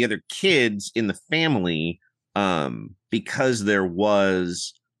the other kids in the family, because there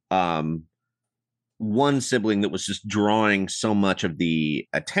was one sibling that was just drawing so much of the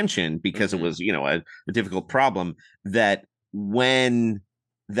attention because it was, a difficult problem, that when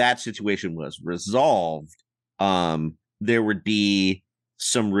that situation was resolved, there would be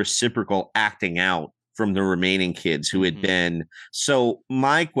some reciprocal acting out from the remaining kids who had been. So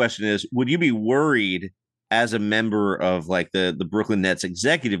my question is, would you be worried as a member of like the Brooklyn Nets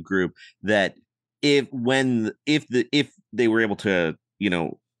executive group that if they were able to,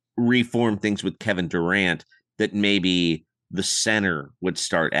 reform things with Kevin Durant, that maybe the center would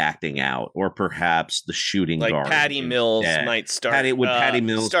start acting out, or perhaps the shooting like guard, Patty Mills might start. Patty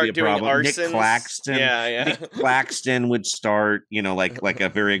Mills start be a doing problem? arsons? Nick Claxton, Nick Claxton would start, like a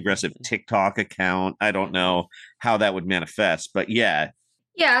very aggressive TikTok account. I don't know how that would manifest, but yeah.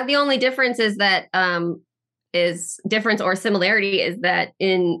 The only difference is that difference or similarity is that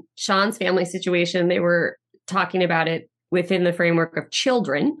in Sean's family situation, they were talking about it within the framework of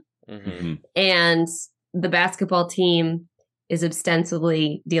children, and the basketball team is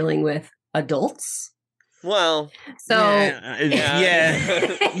ostensibly dealing with adults. Well, so you do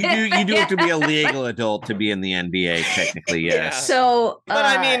have to be a legal adult to be in the NBA, technically. Yes. So, but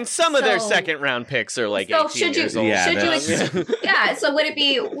I mean, some of their second round picks are like 18 years old. So would it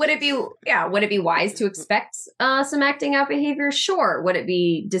be wise to expect some acting out behavior? Sure. Would it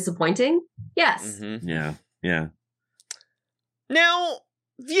be disappointing? Yes. Yeah. Now,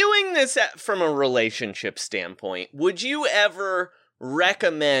 viewing this from a relationship standpoint, would you ever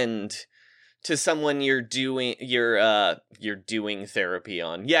recommend to someone you're doing therapy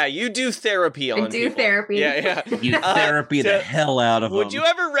on? Yeah, you do therapy on. I do people. therapy. Yeah. You therapy the hell out of them. Would you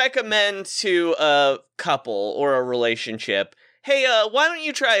ever recommend to a couple or a relationship, hey, why don't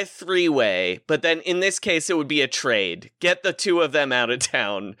you try a 3-way? But then in this case, it would be a trade. Get the two of them out of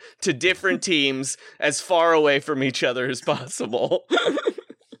town to different teams as far away from each other as possible.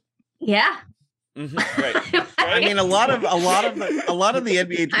 Yeah. Mm-hmm. Right. I mean, a lot of the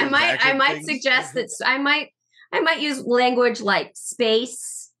NBA. I might suggest that I might use language like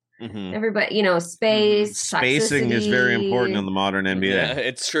space. Mm-hmm. Everybody, space. Spacing toxicity. is very important in the modern NBA. Yeah,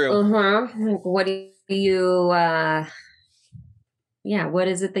 it's true. Like, what do you? What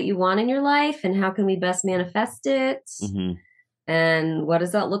is it that you want in your life, and how can we best manifest it? Mm-hmm. And what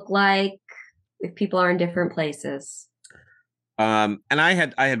does that look like if people are in different places? And I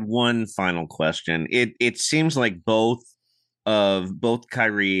had one final question. It seems like both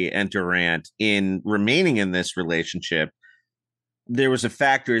Kyrie and Durant, in remaining in this relationship, there was a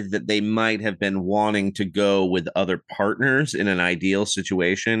factor that they might have been wanting to go with other partners in an ideal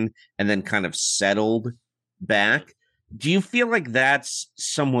situation and then kind of settled back. Do you feel like that's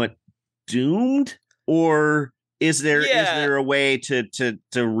somewhat doomed, or is there a way to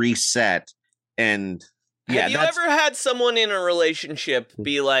reset and? Have you ever had someone in a relationship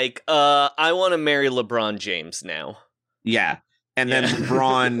be like, I want to marry LeBron James now? Yeah. And then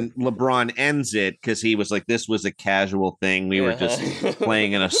LeBron ends it because he was like, this was a casual thing. We were just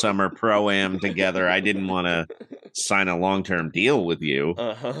playing in a summer pro-am together. I didn't want to sign a long-term deal with you.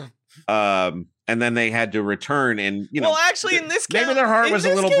 And then they had to return and, well, actually, in this case, maybe their heart was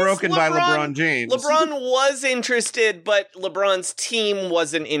a little broken by LeBron James. LeBron was interested, but LeBron's team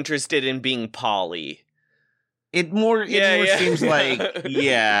wasn't interested in being poly. It more seems like,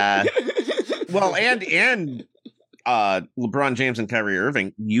 well, and LeBron James and Kyrie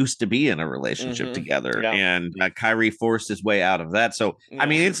Irving used to be in a relationship together, and Kyrie forced his way out of that. So, I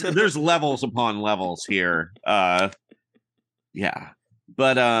mean, there's levels upon levels here. But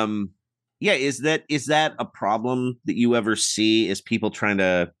is that a problem that you ever see? Is people trying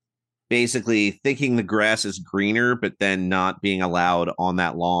to basically thinking the grass is greener, but then not being allowed on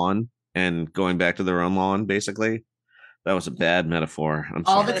that lawn? And going back to their own lawn, basically. That was a bad metaphor. I'm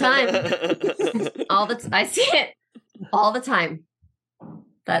sorry. All the time. I see it all the time.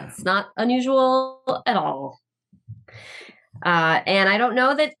 That's not unusual at all. And I don't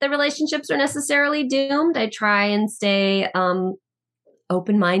know that the relationships are necessarily doomed. I try and stay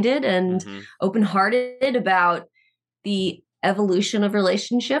open-minded and open-hearted about the evolution of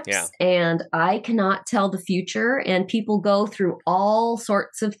relationships. And I cannot tell the future, and people go through all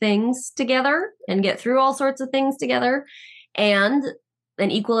sorts of things together and get through all sorts of things together, and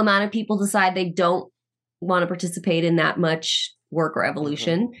an equal amount of people decide they don't want to participate in that much work or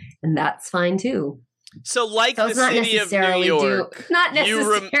evolution, and that's fine too. So the city of New York, not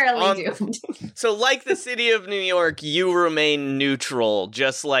necessarily doomed. So like the city of New York, you remain neutral,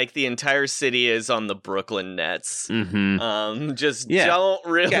 just like the entire city is on the Brooklyn Nets. Don't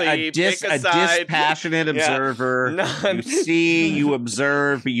really pick a side. A dispassionate observer. You see, you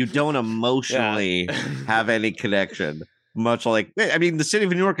observe, but you don't emotionally have any connection. Much like, I mean, the city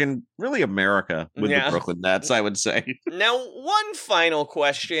of New York and really America with the Brooklyn Nets, I would say. Now, one final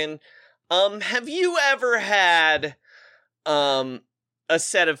question. Have you ever had a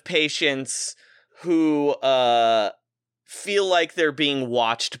set of patients who feel like they're being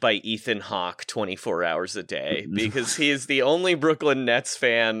watched by Ethan Hawke 24 hours a day because he is the only Brooklyn Nets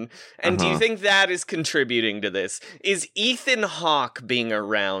fan? And do you think that is contributing to this? Is Ethan Hawke being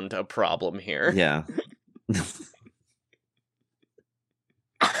around a problem here? Yeah.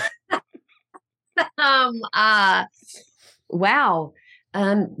 Wow.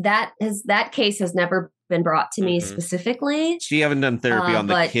 That case has never been brought to me specifically. So you haven't done therapy on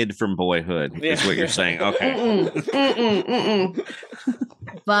the kid from Boyhood, is what you're saying. Okay.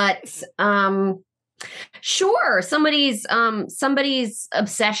 But sure, somebody's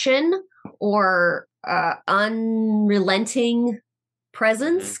obsession or unrelenting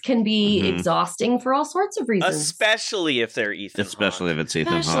presence can be exhausting for all sorts of reasons. Especially if they're Ethan Especially Hawke. if it's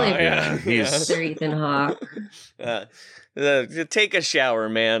Ethan Hawke. If they're Ethan Hawke. Take a shower,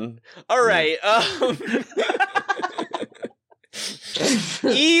 man. All right.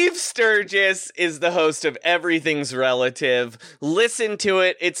 Eve Sturgis is the host of Everything's Relative. Listen to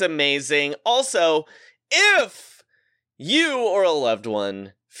it. It's amazing. Also, if you or a loved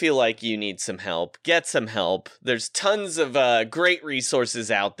one feel like you need some help, get some help. There's tons of great resources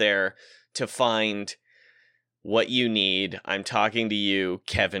out there to find. what you need. I'm talking to you,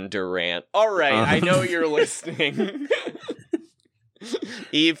 Kevin Durant. All right, I know you're listening.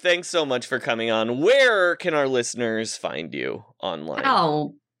 Eve, thanks so much for coming on. Where can our listeners find you online?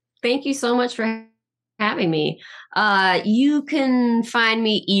 Oh, thank you so much for having me. You can find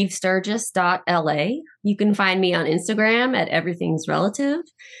me evesturgis.la. You can find me on Instagram at Everything's Relative.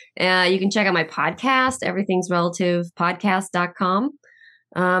 You can check out my podcast, Everything's Relative podcast.com.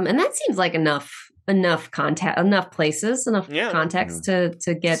 And that seems like enough contact, enough places, enough context to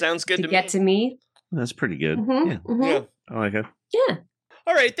get Sounds good to get me. to me. That's pretty good. Yeah. I like it. Yeah.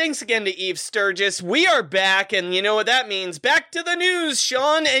 All right, thanks again to Eve Sturgis. We are back, and you know what that means. Back to the news,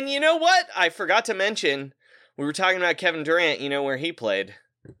 Sean. And you know what? I forgot to mention, we were talking about Kevin Durant, you know where he played.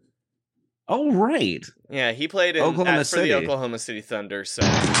 Oh, right. Yeah, he played for the Oklahoma City Thunder, so...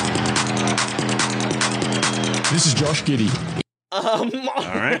 This is Josh Giddey. All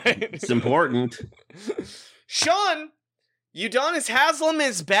right. It's important. Sean, Udonis Haslem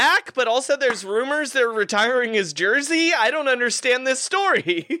is back, but also there's rumors they're retiring his jersey. I don't understand this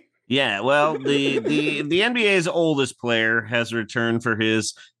story. Yeah, well, the NBA's oldest player has returned for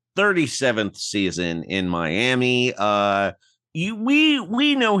his 37th season in Miami.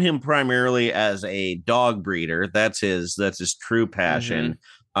 We know him primarily as a dog breeder. That's his true passion.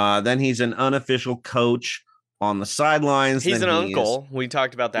 Then he's an unofficial coach on the sidelines. He's an uncle. We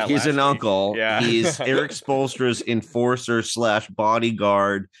talked about that. He's an week. uncle. Yeah. He's Eric Spoelstra's enforcer /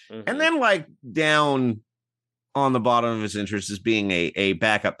 bodyguard. And then like down on the bottom of his interest is being a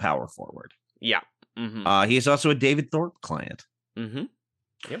backup power forward. Yeah. He's also a David Thorpe client.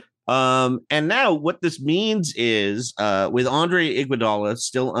 Yep. And now what this means is with Andre Iguodala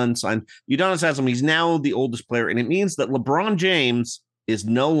still unsigned, Udonis Haslem, he's now the oldest player, and it means that LeBron James is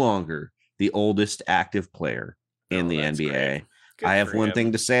no longer the oldest active player in the NBA. I have one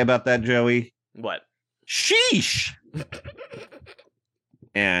thing to say about that, Joey. What? Sheesh.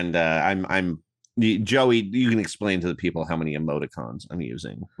 And I'm Joey, you can explain to the people how many emoticons I'm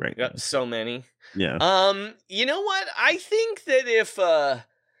using right now. So many. Yeah. You know what? I think that if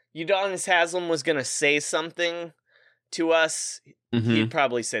Udonis Haslem was going to say something to us, he'd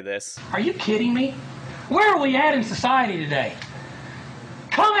probably say this. Are you kidding me? Where are we at in society today?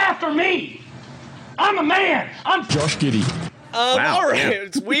 Come after me! I'm a man! I'm Josh Giddey. Wow, all right. yeah.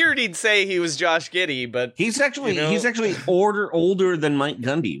 It's weird he'd say he was Josh Giddey, but he's actually older than Mike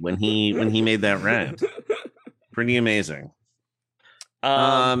Gundy when he made that rant. Pretty amazing.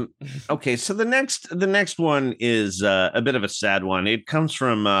 Okay, so the next one is a bit of a sad one. It comes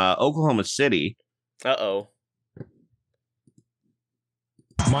from Oklahoma City. Uh-oh.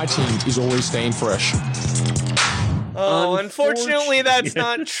 My team is always staying fresh. Oh, unfortunately, that's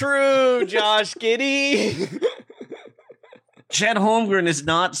not true, Josh Giddey. Chet Holmgren is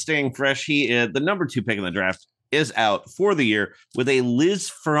not staying fresh. He, the number 2 pick in the draft, is out for the year with a Liz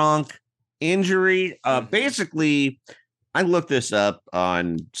Frank injury. Basically, I looked this up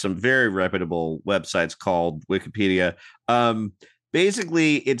on some very reputable websites called Wikipedia.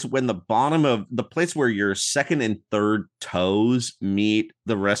 Basically, it's when the bottom of the place where your second and third toes meet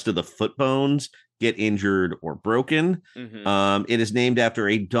the rest of the foot bones get injured or broken. It is named after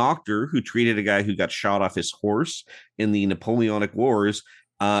a doctor who treated a guy who got shot off his horse in the Napoleonic Wars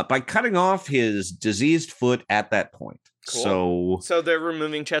by cutting off his diseased foot at that point. Cool. So they're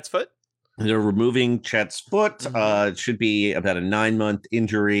removing Chet's foot? They're removing Chet's foot. It should be about a 9-month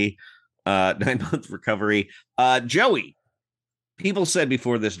injury, 9-month recovery. Joey, people said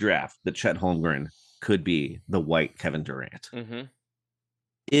before this draft that Chet Holmgren could be the white Kevin Durant.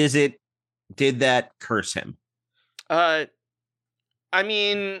 Did that curse him? I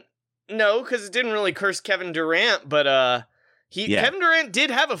mean, no, because it didn't really curse Kevin Durant, but Kevin Durant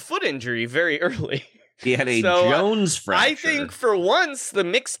did have a foot injury very early. He had a Jones fracture. I think for once the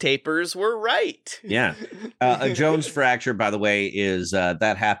mixtapers were right. Yeah. A Jones fracture, by the way, is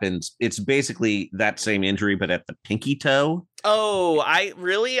that happens. It's basically that same injury, but at the pinky toe. Oh,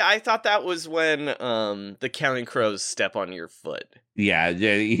 I thought that was when the Counting Crows step on your foot. Yeah,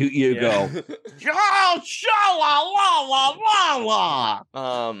 you go.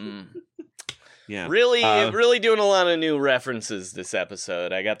 Yeah. Really doing a lot of new references this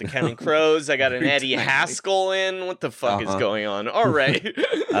episode. I got the Counting Crows. I got an Eddie Haskell in. What the fuck is going on? All right.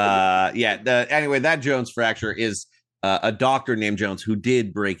 Anyway, that Jones fracture is a doctor named Jones who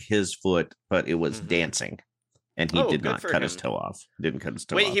did break his foot, but it was dancing, and he did not cut his toe off. Didn't cut his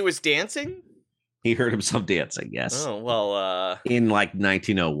toe off. Wait, he was dancing? He hurt himself dancing. Yes. Oh well. In like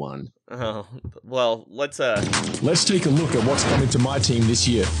 1901. Oh well. Let's take a look at what's coming to my team this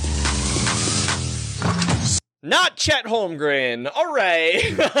year. Not Chet Holmgren. All right.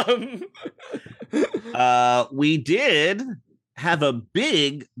 We did have a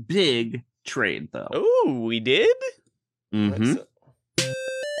big trade, though. Oh, we did? Mm-hmm.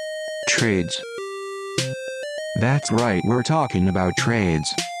 Trades. That's right, we're talking about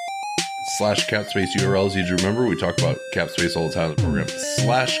trades. /capspace URLs. You remember we talk about Capspace all the time in the program.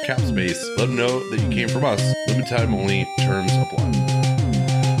 /capspace. Let them know that you came from us. Limited time only. Terms apply.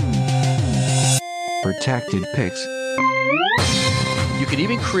 Protected pics. You can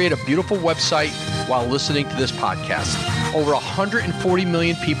even create a beautiful website while listening to this podcast. Over 140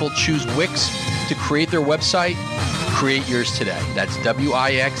 million people choose Wix to create their website. Create yours today. That's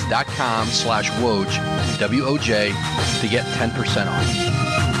Wix.com/Woj, W-O-J, to get 10% off.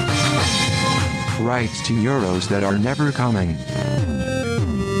 Rights to euros that are never coming.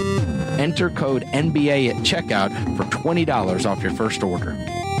 Enter code NBA at checkout for $20 off your first order.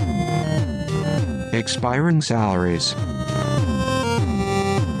 Expiring salaries.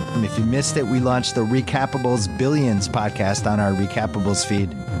 If you missed it, we launched the Recapables Billions podcast on our Recapables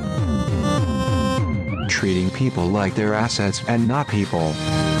feed. Treating people like they're assets and not people.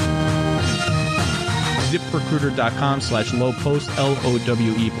 ZipRecruiter.com/low post,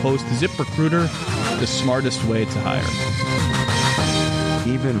 LOWE post. ZipRecruiter, the smartest way to hire.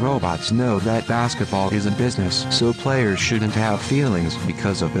 Even robots know that basketball is a business, so players shouldn't have feelings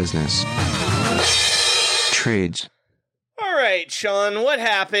because of business. Trades. All right, Sean, what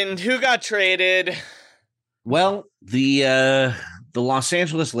happened? Who got traded? Well, the Los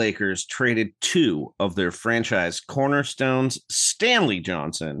Angeles Lakers traded two of their franchise cornerstones, Stanley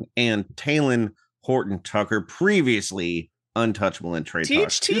Johnson and Talen Horton-Tucker, previously untouchable in trade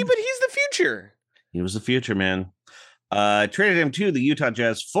talks. THT, but he's the future. He was the future, man. Traded him to the Utah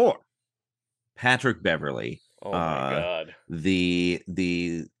Jazz for Patrick Beverley. Oh my God. The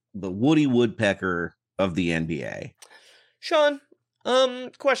Woody Woodpecker of the NBA. Sean,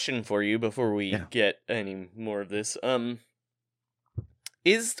 question for you before we get any more of this. Are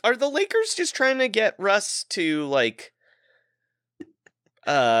the Lakers just trying to get Russ to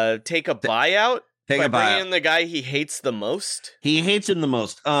take a buyout? Bringing in the guy he hates the most? He hates him the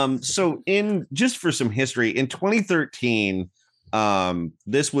most. So just for some history, in 2013,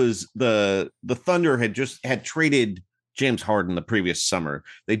 this was the Thunder had traded James Harden the previous summer.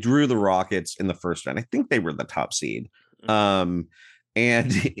 They drew the Rockets in the first round. I think they were the top seed. And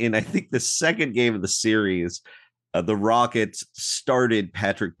in I think the second game of the series, the Rockets started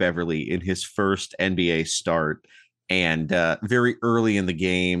Patrick Beverley in his first NBA start. And very early in the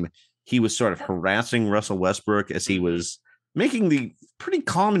game, he was sort of harassing Russell Westbrook as he was making the pretty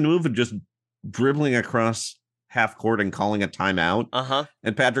common move of just dribbling across half court and calling a timeout.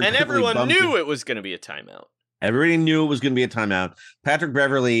 And everyone knew it was going to be a timeout. Everybody knew it was going to be a timeout. Patrick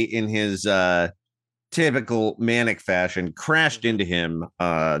Beverley, in his typical manic fashion, crashed into him.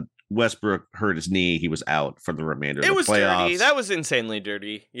 Westbrook hurt his knee. He was out for the remainder of the playoffs. It was dirty. That was insanely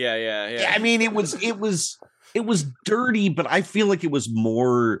dirty. Yeah. I mean, it was dirty, but I feel like it was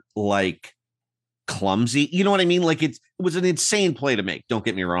more like clumsy. You know what I mean? Like it was an insane play to make. Don't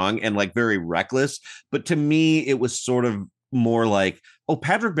get me wrong, and like very reckless. But to me, it was sort of more like, oh,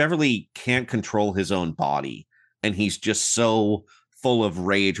 Patrick Beverley can't control his own body, and he's just so full of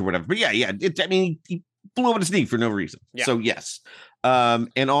rage or whatever. But yeah. He blew up his knee for no reason. Yeah. So yes.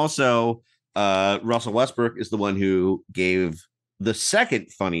 And also, Russell Westbrook is the one who gave the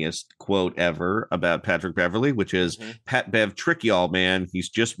second funniest quote ever about Patrick Beverley, which is Pat Bev, trick y'all, man. He's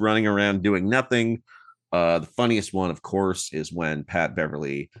just running around doing nothing. The funniest one, of course, is when Pat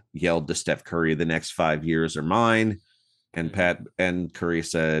Beverley yelled to Steph Curry, "The next 5 years are mine." And Curry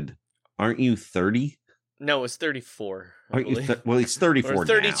said, "Aren't you 30? No, it was 34. Aren't you well, he's 34 or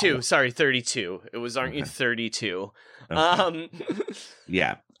 32. now. Sorry, 32. It was, aren't you 32? Okay.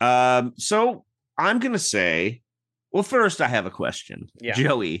 Yeah. So I'm going to say, well, first I have a question. Yeah.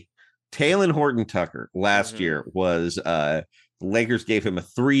 Joey, Talen Horton-Tucker last year was, the Lakers gave him a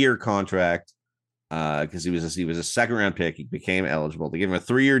 3-year contract because he was a second round pick. He became eligible. They gave him a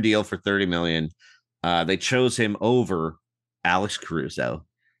 3-year deal for $30 million. They chose him over Alex Caruso.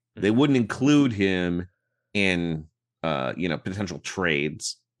 They wouldn't include him in potential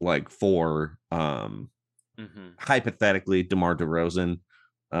trades like for hypothetically DeMar DeRozan,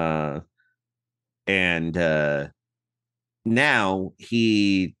 and now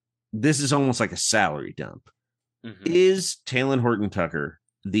this is almost like a salary dump. Is Talen Horton-Tucker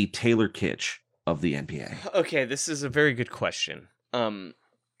the Taylor Kitsch of the NBA? Okay, this is a very good question. Now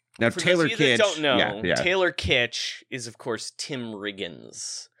Taylor Kitsch, that don't know, yeah. Taylor Kitsch is of course Tim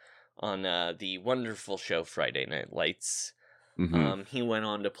Riggins on the wonderful show Friday Night Lights. He went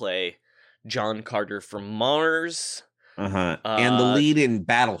on to play John Carter from Mars. And the lead in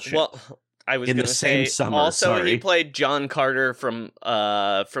Battleship. Well, I was in going the to same say summer. also sorry. he played John Carter from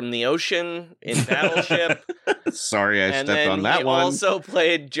the Ocean in Battleship. Sorry, I and stepped then on that he one. also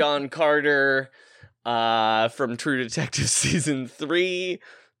played John Carter from True Detective season 3.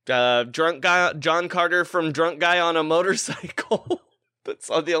 John Carter from Drunk Guy on a Motorcycle. That's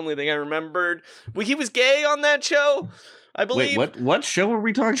the only thing I remembered. Well, he was gay on that show, I believe. Wait, what show are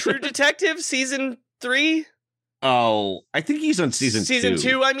we talking True about? Detective season 3. Oh, I think he's on season 2. Season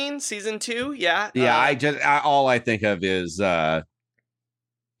 2, I mean, season 2, yeah. Yeah, all I think of is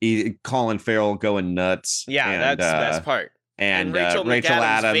Colin Farrell going nuts. Yeah, and, that's the best part. And Rachel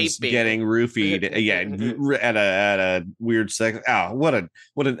Adams vaping. getting roofied, at a weird sex. Oh, what an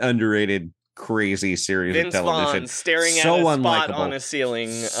underrated, crazy series Vince of television. Vaughn staring so at a spot unlikable. on a ceiling.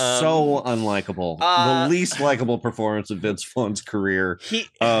 So unlikable. The least likable performance of Vince Vaughn's career.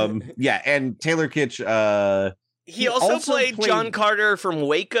 Yeah, and Taylor Kitsch. He also played John Carter from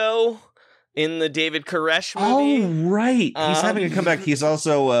Waco in the David Koresh movie. Oh, right. He's having a comeback. He's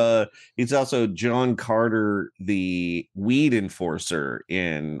also John Carter, the weed enforcer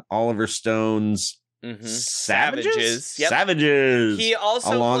in Oliver Stone's Savages. Yep. Savages. He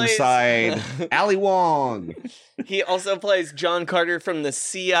also alongside Ali Wong. He also plays John Carter from the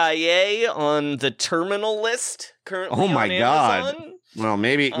CIA on the Terminal List currently. Oh my on God. Amazon. Well,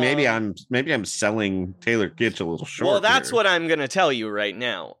 maybe I'm selling Taylor Kitsch a little short. Well, that's here. what I'm gonna tell you right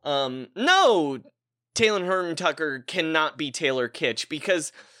now. No, Taylor Horton Tucker cannot be Taylor Kitsch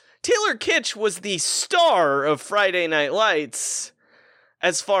because Taylor Kitsch was the star of Friday Night Lights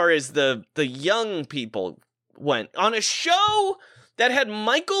as far as the young people went on a show that had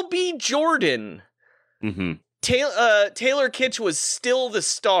Michael B. Jordan. Mm-hmm. Taylor Kitsch was still the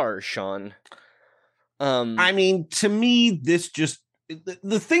star, Sean. I mean, to me, this just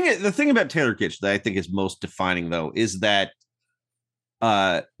the thing about Taylor Kitsch that I think is most defining, though, is that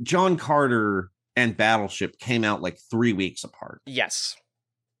John Carter and Battleship came out like 3 weeks apart. Yes.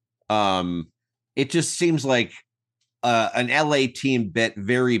 It just seems like an LA team bet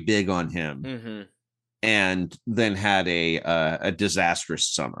very big on him, and then had a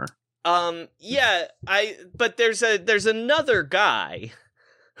disastrous summer. Yeah, but there's another guy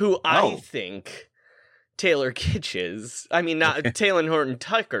who I think Taylor Kitsch is. I mean, not Taylor Horton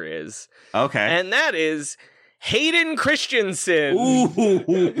Tucker is. Okay. And that is Hayden Christensen.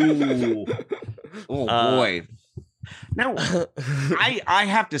 Ooh. Oh boy. Now, I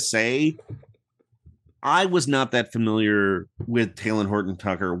have to say, I was not that familiar with Taylor Horton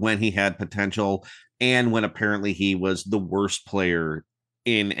Tucker when he had potential and when apparently he was the worst player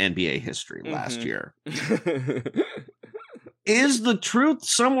in NBA history last year. Is the truth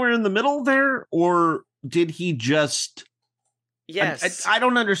somewhere in the middle there, or did he just... Yes. I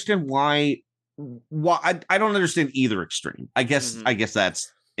don't understand why I don't understand either extreme. I guess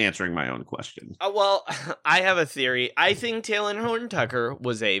that's answering my own question. Well, I have a theory. I think Taylor Horton Tucker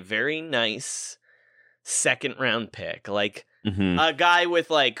was a very nice second round pick. Like a guy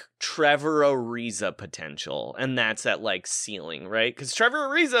with like Trevor Ariza potential, and that's at like ceiling, right? Because Trevor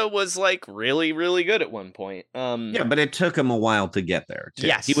Ariza was like really, really good at one point. Yeah, but it took him a while to get there, too.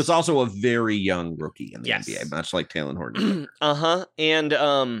 Yes. He was also a very young rookie in the NBA, much like Taylor Horton.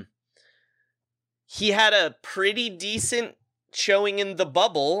 And he had a pretty decent showing in the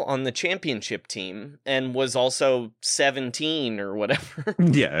bubble on the championship team and was also 17 or whatever.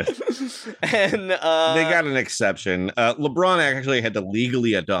 Yeah. And they got an exception. LeBron actually had to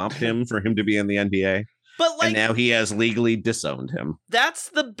legally adopt him for him to be in the NBA. But like, and now he has legally disowned him. That's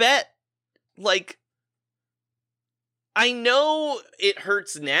the bet. Like, I know it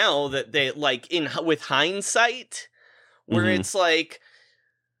hurts now that they like with hindsight where it's like,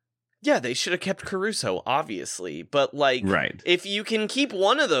 yeah, they should have kept Caruso, obviously. But, like, if you can keep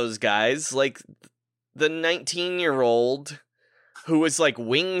one of those guys, like the 19-year-old who was, like,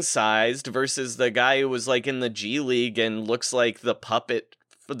 wing-sized versus the guy who was, like, in the G League and looks like the puppet,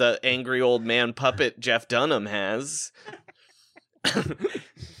 the angry old man puppet Jeff Dunham has,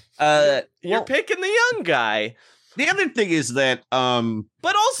 you're picking the young guy. The other thing is that...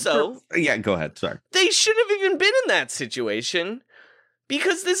 but also... yeah, go ahead, sorry. They shouldn't have even been in that situation.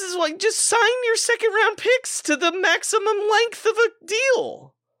 Because this is like, just sign your second round picks to the maximum length of a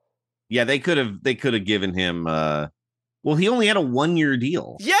deal. Yeah, they could have given him well, he only had a 1-year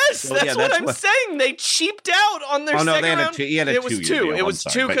deal. Yes, so, that's what I'm saying. They cheaped out on their second round. It was two. It was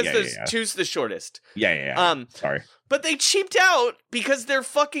two because two's the shortest. Yeah. Sorry. But they cheaped out because they're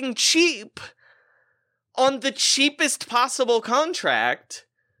fucking cheap on the cheapest possible contract.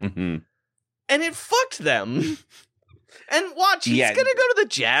 And it fucked them. And watch, he's gonna go to the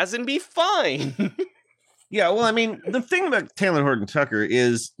Jazz and be fine. Yeah, well, I mean, the thing about Taylor Horton Tucker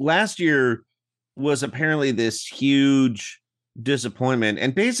is last year was apparently this huge disappointment,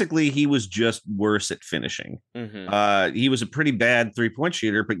 and basically he was just worse at finishing. He was a pretty bad 3-point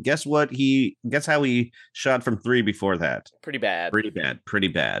shooter, but guess what? Guess how he shot from 3 before that? Pretty bad.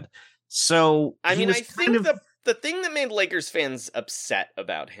 So I mean, I think the thing that made Lakers fans upset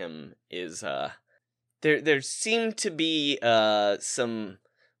about him is there seemed to be some.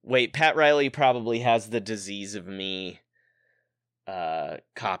 Wait, Pat Riley probably has The Disease of Me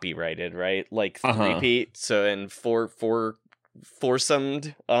copyrighted, right? Like repeat. So and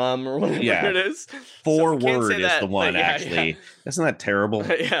foursomed or whatever it is. Forward is the one, actually. Isn't that terrible?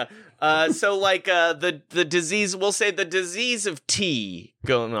 Yeah. So like the disease, we'll say the disease of T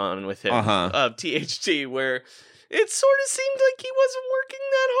going on with him, of THT, where it sort of seemed like he wasn't working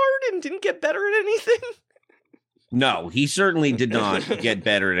that hard and didn't get better at anything. No, he certainly did not get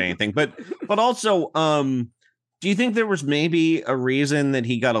better at anything. But also, do you think there was maybe a reason that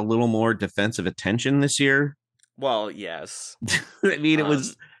he got a little more defensive attention this year? Well, yes. I mean, it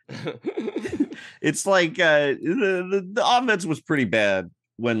was. It's like the offense was pretty bad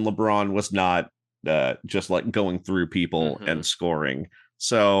when LeBron was not just like going through people and scoring.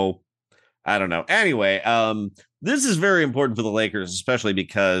 So I don't know. Anyway, this is very important for the Lakers, especially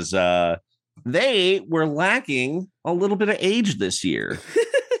because they were lacking a little bit of age this year.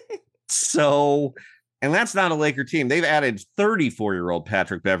 So, and that's not a Laker team. They've added 34-year-old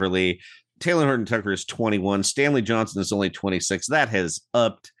Patrick Beverley. Taylor Horton Tucker is 21. Stanley Johnson is only 26. That has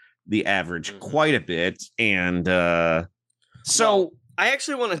upped the average quite a bit. And so I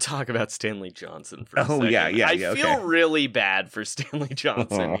actually want to talk about Stanley Johnson for a second. I feel really bad for Stanley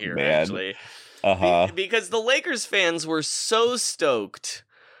Johnson here, actually. Because the Lakers fans were so stoked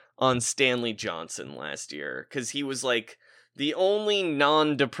on Stanley Johnson last year because he was like the only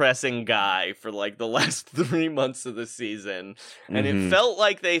non-depressing guy for like the last 3 months of the season. And it felt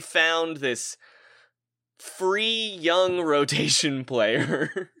like they found this free young rotation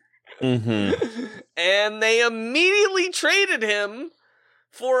player. And they immediately traded him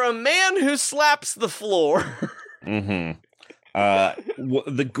for a man who slaps the floor. The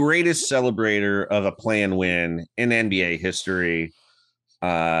greatest celebrator of a play-in win in NBA history.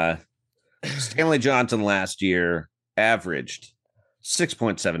 Stanley Johnson last year averaged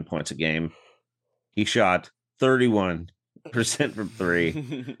 6.7 points a game. He shot 31% from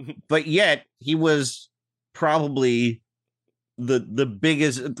 3, but yet he was probably the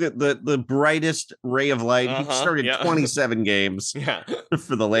biggest, the brightest ray of light. He started 27 games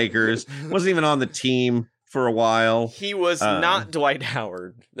for the Lakers. Wasn't even on the team for a while. He was not Dwight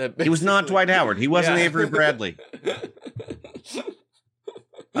Howard. He was not Dwight Howard. He wasn't Avery Bradley.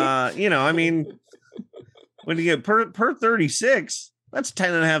 I mean, when you get per 36, that's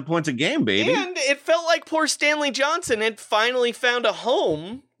 10.5 points a game, baby. And it felt like poor Stanley Johnson had finally found a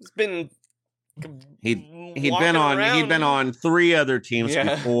home. He's been he'd been on 3 other teams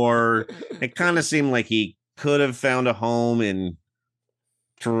before. It kind of seemed like he could have found a home in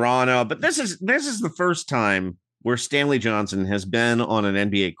Toronto, but this is the first time where Stanley Johnson has been on an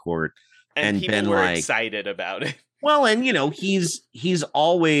NBA court and people been were like excited about it. Well, and he's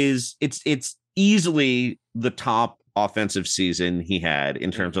always it's easily the top offensive season he had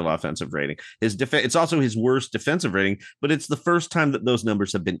in terms of offensive rating. It's also his worst defensive rating, but it's the first time that those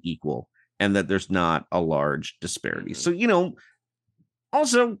numbers have been equal and that there's not a large disparity. So,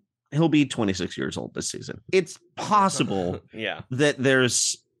 also he'll be 26 years old this season. It's possible that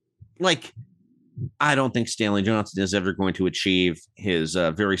there's I don't think Stanley Johnson is ever going to achieve his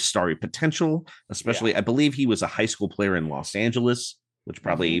very starry potential, especially I believe he was a high school player in Los Angeles, which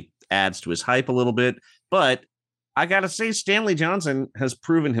probably adds to his hype a little bit. But I got to say, Stanley Johnson has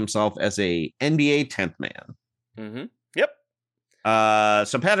proven himself as a NBA 10th man. Yep.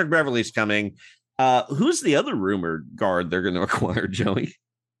 So Patrick Beverley's coming. Who's the other rumored guard they're going to acquire, Joey?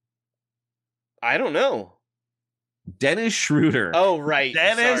 I don't know. Dennis Schroeder. Oh, right.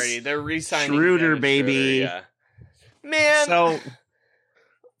 Sorry, they're re-signing Schroeder, Dennis baby. Schroeder, Man. So,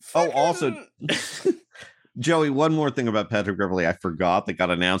 also, Joey, one more thing about Patrick Beverley I forgot that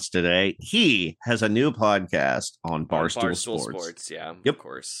got announced today. He has a new podcast on Barstool Sports. Yeah, yep. Of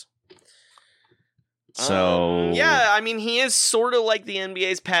course. So I mean, he is sort of like the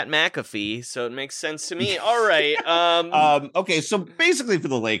NBA's Pat McAfee, so it makes sense to me. All right. Okay, so basically for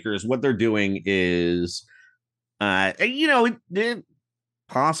the Lakers, what they're doing is, it's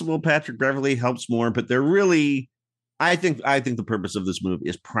possible Patrick Beverley helps more, but they're really, I think the purpose of this move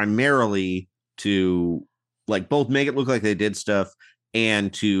is primarily to both make it look like they did stuff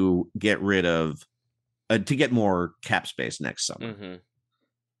and to get rid of, to get more cap space next summer.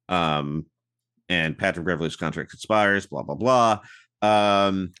 and Patrick Beverley's contract expires, blah, blah, blah. I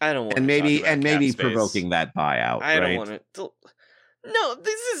don't want and maybe maybe provoking that buyout. I don't right? want it. No,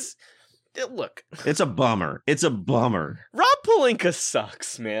 this is look. It's a bummer. It's a bummer. Rob Pelinka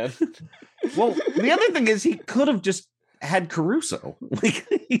sucks, man. Well, the other thing is he could have just had Caruso. Like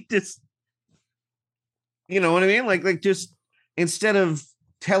he just, you know what I mean? Like just instead of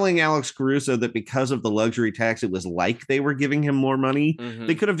telling Alex Caruso that because of the luxury tax, it was like they were giving him more money,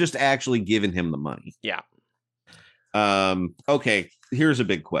 they could have just actually given him the money. Yeah. Okay, here's a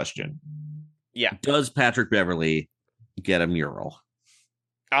big question. Yeah. Does Patrick Beverley get a mural?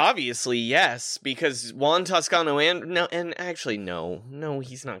 Obviously, yes, because Juan Toscano no,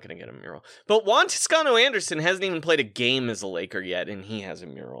 he's not going to get a mural. But Juan Toscano Anderson hasn't even played a game as a Laker yet, and he has a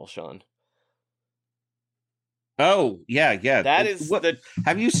mural, Sean. Oh, yeah. That is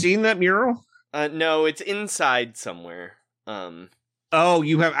Have you seen that mural? No, it's inside somewhere. Oh,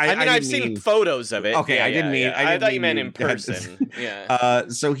 you have. I've seen photos of it. Okay, yeah, I didn't mean. I thought you meant in person. Yeah.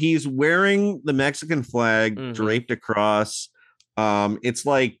 So he's wearing the Mexican flag draped across. It's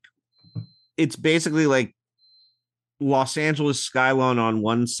basically like Los Angeles skyline on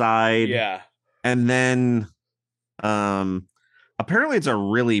one side. Yeah. And then, apparently it's a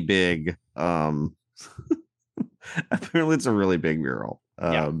really big. Apparently it's a really big mural.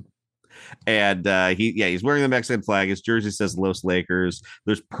 And he's wearing the Mexican flag. His jersey says Los Lakers.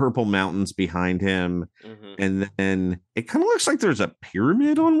 There's purple mountains behind him. And then it kind of looks like there's a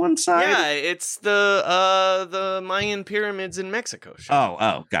pyramid on one side. Yeah, it's the Mayan pyramids in Mexico. Sean.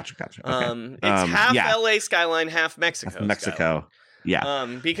 Oh, gotcha. Okay. It's half LA skyline, half Mexico. Mexico.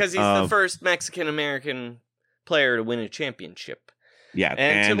 Yeah. Because he's the first Mexican American player to win a championship. Yeah.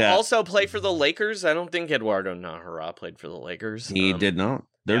 And to also play for the Lakers. I don't think Eduardo Nájera played for the Lakers. He did not.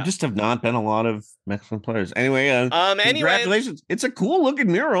 There just have not been a lot of Mexican players. Anyway, congratulations. It's a cool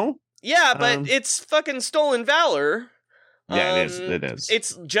looking mural. Yeah, but it's fucking stolen valor. Yeah, it is.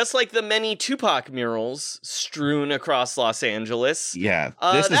 It's just like the many Tupac murals strewn across Los Angeles. Yeah.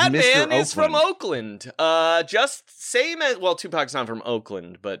 That man is from Oakland. Just same as, well, Tupac's not from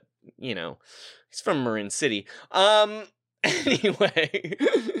Oakland, but, you know, he's from Marin City. Anyway.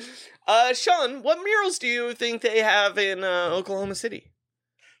 Sean, what murals do you think they have in Oklahoma City?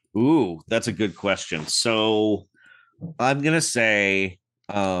 Ooh, that's a good question. So I'm going to say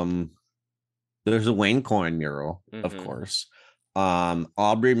there's a Wayne Coyne mural, of course.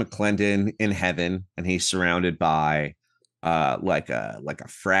 Aubrey McClendon in heaven, and he's surrounded by like a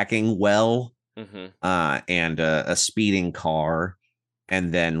fracking well and a speeding car.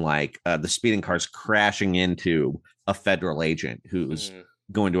 And then the speeding car's crashing into a federal agent who's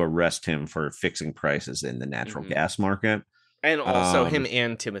going to arrest him for fixing prices in the natural gas market. And also him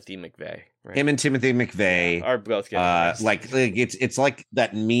and Timothy McVeigh. Right? Him and Timothy McVeigh are both getting like it's like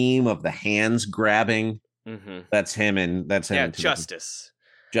that meme of the hands grabbing. That's him and Justice.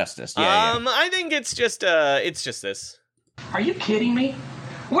 Justice. Yeah. I think it's just this. Are you kidding me?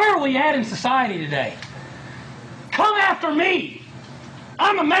 Where are we at in society today? Come after me.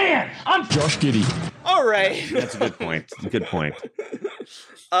 I'm a man. I'm Josh Giddey. All right. That's a good point. Good point.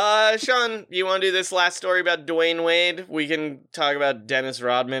 Sean, you want to do this last story about Dwayne Wade? We can talk about Dennis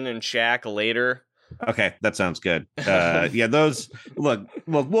Rodman and Shaq later. Okay, that sounds good. Yeah, those look,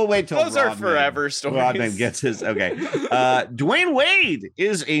 we'll wait till those are forever stories. Rodman gets his okay. Dwayne Wade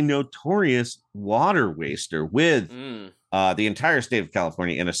is a notorious water waster with the entire state of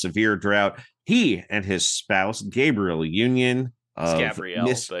California in a severe drought. He and his spouse Gabrielle Union of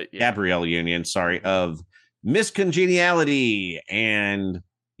Gabrielle Union, of Miss Congeniality and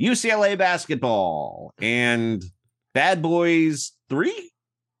UCLA basketball and Bad Boys 3.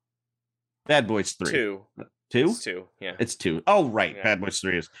 Bad Boys 3. 2. Two? It's 2, yeah. It's 2. Oh, right. Yeah. Bad Boys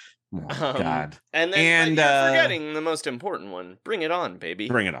 3 is... Oh, God. And then you're forgetting the most important one. Bring it on, baby.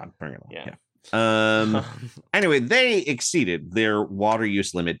 Bring it on. Yeah. Anyway, they exceeded their water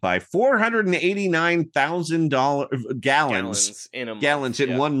use limit by 489,000 gallons in a month. Gallons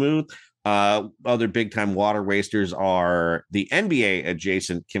in 1 month. Other big time water wasters are the NBA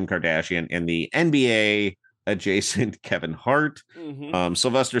adjacent Kim Kardashian and the NBA adjacent Kevin Hart.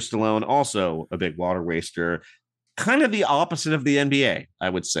 Sylvester Stallone, also a big water waster, kind of the opposite of the NBA, I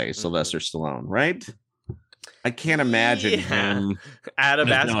would say. Sylvester Stallone, right? I can't imagine him at a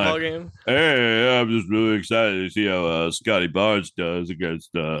basketball game. Hey, I'm just really excited to see how Scotty Barnes does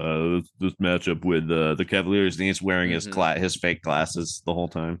against this matchup with the Cavaliers. And he's wearing his fake glasses the whole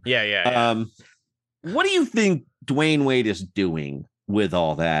time. Yeah. What do you think Dwayne Wade is doing with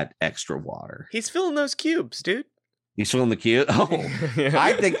all that extra water? He's filling those cubes, dude. He's filling the cube. Oh, Yeah.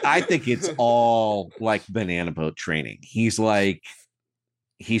 I think it's all like banana boat training. He's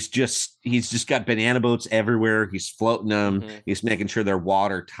he's just got banana boats everywhere. He's floating them. Mm-hmm. He's making sure they're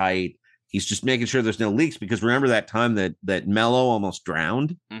watertight. He's just making sure there's no leaks, because remember that time that Melo almost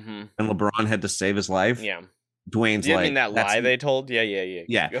drowned Mm-hmm. and LeBron had to save his life? Yeah. Dwayne's You like, mean that lie they told? Yeah.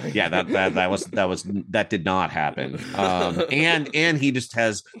 That did not happen. And he just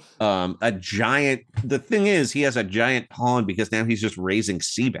has a giant. The thing is, he has a giant pond because now he's just raising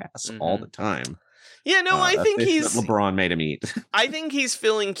sea bass all the time. Yeah, no, I think LeBron made him eat. I think he's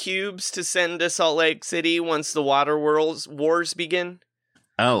filling cubes to send to Salt Lake City once the water wars begin.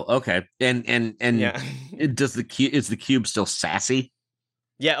 Oh, okay. And Yeah. is the cube still sassy?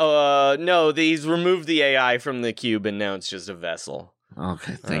 Yeah, no, he's removed the AI from the cube and now it's just a vessel.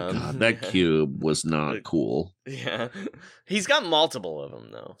 Okay, thank God. That cube was not cool. Yeah. He's got multiple of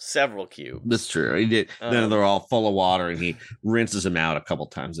them, though. Several cubes. That's true. He did. Then they're all full of water, and he rinses them out a couple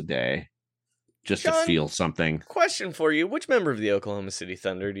times a day just to Sean, feel something. Question for you. Which member of the Oklahoma City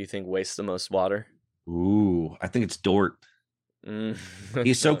Thunder do you think wastes the most water? Ooh, I think it's Dort.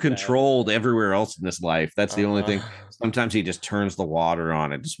 He's so controlled everywhere else in his life. That's the only thing. Sometimes he just turns the water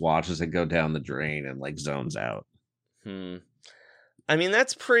on and just watches it go down the drain and like zones out. I mean,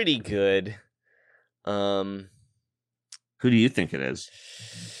 that's pretty good. Who do you think it is?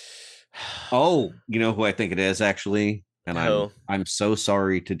 Oh, you know who I think it is, actually? And I'm so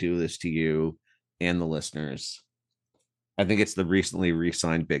sorry to do this to you and the listeners. I think it's the recently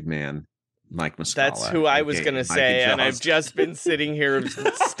re-signed big man, Mike Muscala. That's who I was going to say, and I've just been sitting here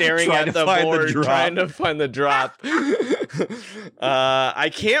staring at the board trying to find the drop. I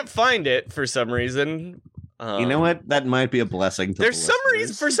can't find it for some reason. You know what? That might be a blessing to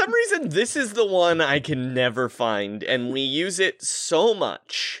For some reason, this is the one I can never find, and we use it so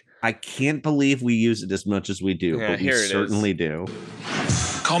much. I can't believe we use it as much as we do, Yeah, but we here it certainly do.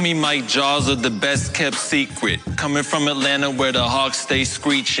 Call me Mike Jaws or the best kept secret. Coming from Atlanta where the Hawks stay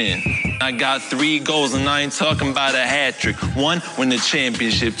screeching. I got 3 goals and I ain't talking about a hat trick. 1, win the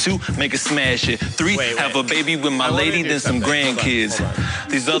championship. 2, make a smash it. 3, have a baby with my lady, then some grandkids. Hold on.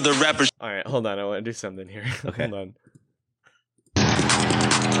 These other rappers. All right, hold on. I want to do something here. Okay. Hold on.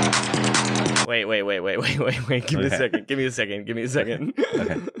 Wait. Give me a second.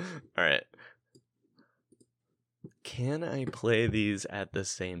 Okay. All right. Can I play these at the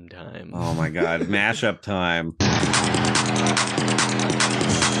same time? Oh my God. Mashup time.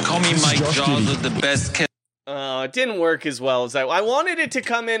 Call me Mike Jaws or the best kept. Oh, it didn't work as well as I wanted it to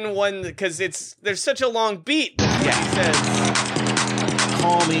come in one because there's such a long beat. That's what he says.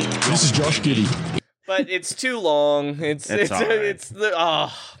 Call me. This is Josh Giddey. But it's too long. It's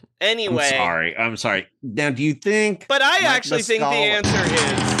anyway. I'm sorry. Now, do you think? But I actually think the answer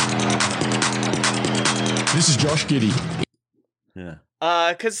is. This is Josh Giddey. Yeah.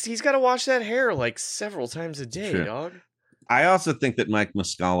 Because he's got to wash that hair like several times a day, True. dog. I also think that Mike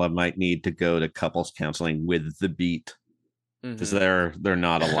Muscala might need to go to couples counseling with the beat because they're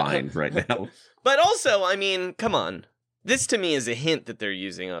not aligned right now. But also, I mean, come on. This to me is a hint that they're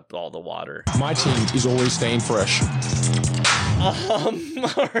using up all the water. My team is always staying fresh. All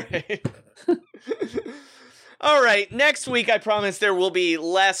right. All right. Next week, I promise there will be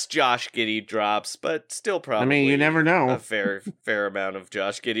less Josh Giddey drops, but still probably. I mean, you never know. A fair amount of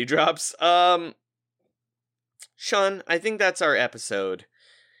Josh Giddey drops. Sean, I think that's our episode.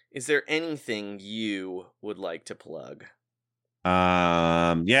 Is there anything you would like to plug?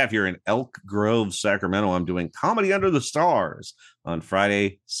 Yeah, if you're in Elk Grove, Sacramento, I'm doing Comedy Under the Stars on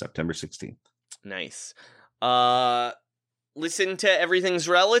Friday, September 16th. Nice. Listen to Everything's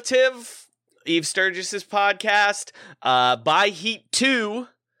Relative, Eve Sturgis's podcast. Buy Heat 2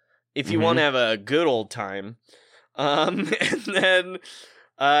 if you want to have a good old time. And then,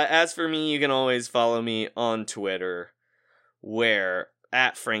 as for me, you can always follow me on Twitter, where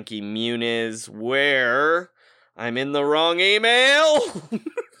at Frankie Muniz, where I'm in the wrong email.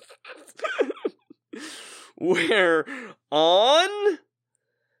 Where on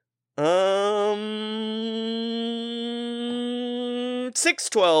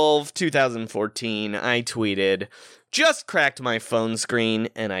 6/12/2014, I tweeted, just cracked my phone screen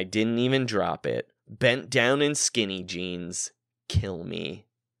and I didn't even drop it. Bent down in skinny jeans. Kill me.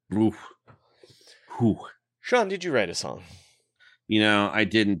 Oof. Whew. Sean, did you write a song? You know, I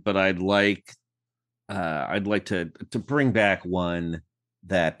didn't, but I'd like to bring back one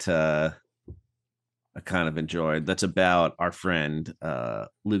that I kind of enjoyed. That's about our friend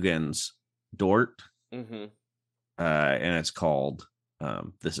Lugens Dort. Mm-hmm. And it's called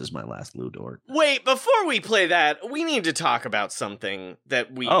This Is My Last Lou Dort. Wait, before we play that, we need to talk about something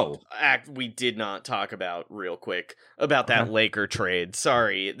that we did not talk about real quick about that Laker trade.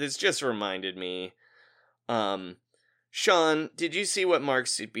 Sorry, this just reminded me. Sean, did you see what Mark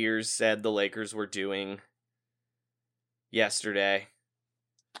Spears said the Lakers were doing yesterday?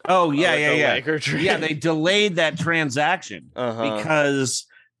 Oh, yeah. Laker trade? Yeah, they delayed that transaction because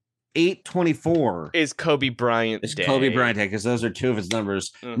 8/24 is Kobe Bryant It's Day. Kobe Bryant Day, because those are two of his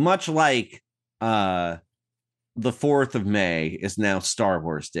numbers. Much like the 4th of May is now Star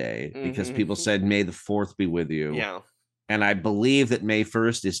Wars Day, because people said, May the 4th be with you. Yeah. And I believe that May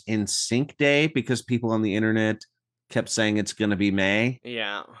 1st is In Sync Day, because people on the internet kept saying it's going to be May.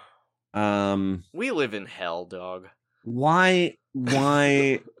 Yeah. We live in hell, dog. Why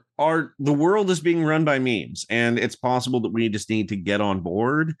are the world is being run by memes, and it's possible that we just need to get on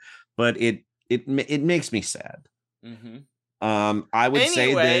board, but it makes me sad. I would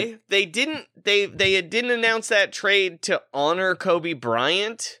say that they didn't announce that trade to honor Kobe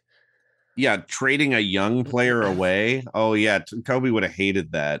Bryant. Yeah, trading a young player away. Oh yeah, Kobe would have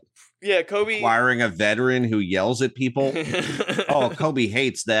hated that. Yeah, Kobe acquiring a veteran who yells at people. Oh, Kobe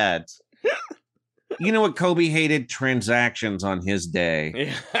hates that. You know what Kobe hated? Transactions on his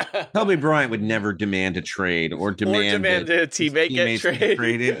day. Yeah. Kobe Bryant would never demand a trade or demand a teammate get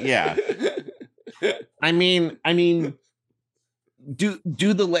traded. Yeah. I mean, do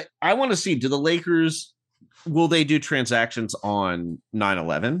the Lakers, will they do transactions on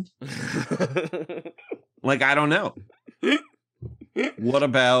 9/11? Like, I don't know. What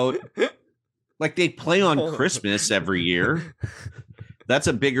about, like, they play on Christmas every year? That's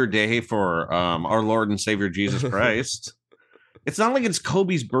a bigger day for our Lord and Savior Jesus Christ. It's not like it's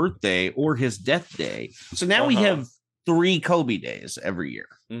Kobe's birthday or his death day. So now we have 3 Kobe days every year.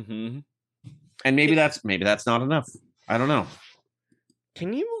 And maybe that's not enough. I don't know.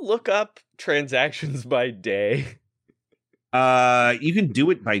 Can you look up transactions by day? You can do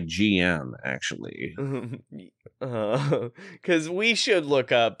it by GM, actually. Because we should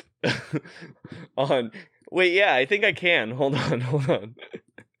look up on... Wait, yeah, I think I can. Hold on.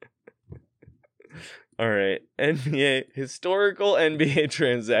 All right. Historical NBA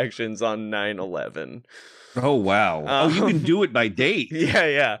transactions on 9/11. Oh, wow. You can do it by date.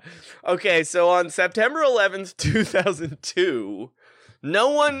 Yeah. Okay, so on September 11th, 2002, no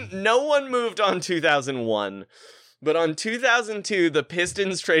one moved on 2001. But on 2002, the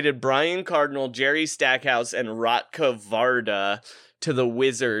Pistons traded Brian Cardinal, Jerry Stackhouse, and Rotka Varda to the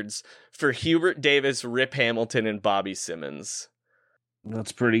Wizards for Hubert Davis, Rip Hamilton, and Bobby Simmons.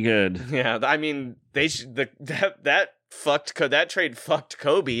 That's pretty good. Yeah, I mean, they that trade fucked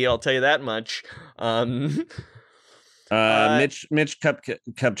Kobe. I'll tell you that much. Mitch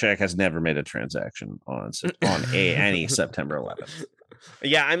Kupchak has never made a transaction on any September 11th.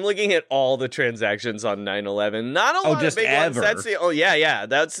 Yeah, I'm looking at all the transactions on 9/11. Not a lot of big ones. That's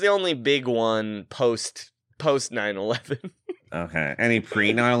that's the only big one post 9/11. Okay. Any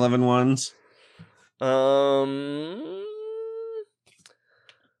pre 9/11 ones?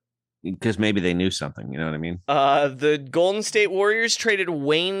 Because maybe they knew something, you know what I mean? The Golden State Warriors traded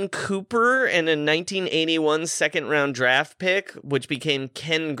Wayne Cooper and a 1981 second-round draft pick, which became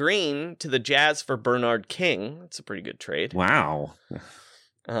Ken Green, to the Jazz for Bernard King. That's a pretty good trade. Wow.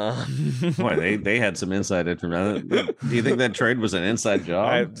 Boy, they had some inside information. Do you think that trade was an inside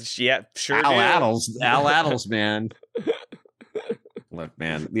job? Yeah, sure. Al Attles, man. Look,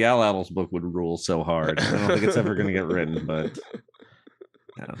 man, the Al Attles book would rule so hard. I don't think it's ever going to get written, but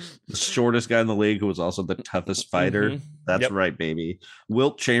yeah. The shortest guy in the league who was also the toughest fighter. That's right, baby.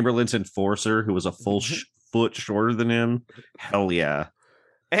 Wilt Chamberlain's enforcer, who was a full foot shorter than him. Hell yeah.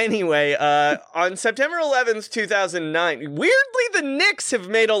 Anyway, on September 11th, 2009, weirdly, the Knicks have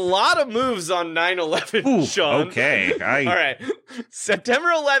made a lot of moves on 9/11, Sean. Okay. All right. September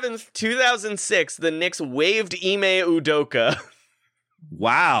 11th, 2006, the Knicks waived Ime Udoka.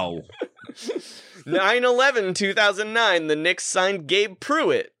 Wow. 9/11, 2009, the Knicks signed Gabe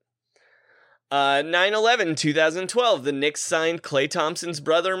Pruitt. 9/11, 2012, the Knicks signed Klay Thompson's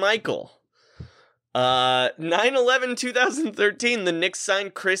brother, Michael. 9/11, 2013, the Knicks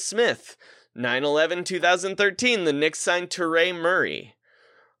signed Chris Smith. 9/11, 2013, the Knicks signed Teray Murray.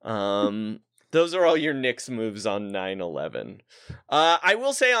 Those are all your Knicks moves on 9/11. I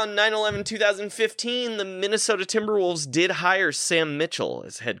will say on 9/11, 2015, the Minnesota Timberwolves did hire Sam Mitchell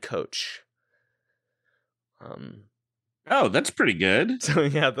as head coach. Oh, that's pretty good. So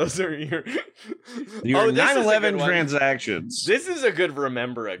yeah, those are your 9/11 transactions. This is a good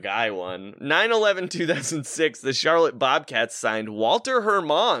remember a guy one. 9/11 2006, the Charlotte Bobcats signed Walter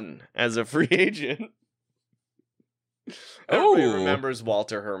Hermann as a free agent. Everybody remembers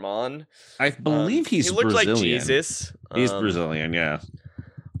Walter Hermann. I believe he's he looked Brazilian. like Jesus. He's Brazilian, yeah.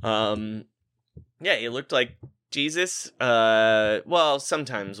 Yeah, he looked like Jesus, well,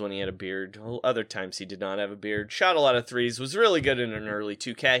 sometimes when he had a beard, other times he did not have a beard. Shot a lot of threes, was really good in an early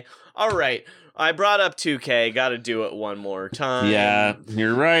 2K. All right, I brought up 2K, gotta do it one more time. Yeah,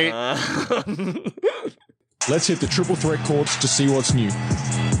 you're right. Let's hit the triple threat courts to see what's new.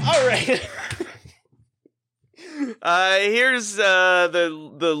 All right. Here's the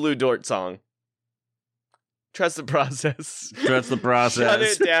Lou Dort song. Trust the process. Trust the process. Shut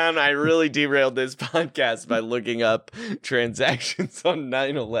it down. I really derailed this podcast by looking up transactions on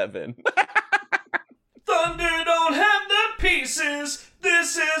 9/11. Thunder don't have the pieces.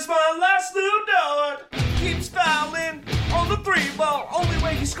 This is my last Lou Dort. Keeps fouling on the 3-ball. Only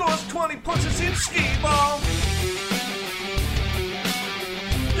way he scores 20 points is in skee-ball.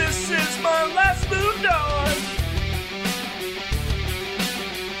 This is my last Lou Dort.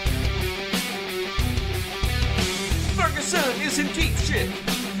 Ferguson is in deep shit.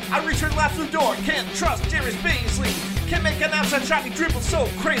 I return last Lou Dort. Can't trust Darius Baisley. Can't make an outside shot. He dribbles so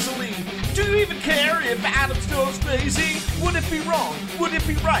crazily. Do you even care if Adam Stone's lazy? Would it be wrong? Would it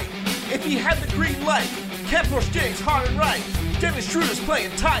be right if he had the green light? Can't push James hard and right. Dennis Schroeder's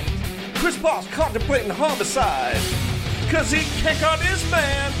playing tight. Chris Paul's contemplating homicide. Cause he can't guard his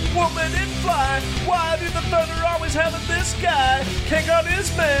man, won't let it fly. Why do the Thunder always have this guy? Can't guard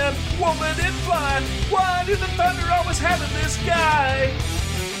his man, won't let it fly. Why do the Thunder always have this guy?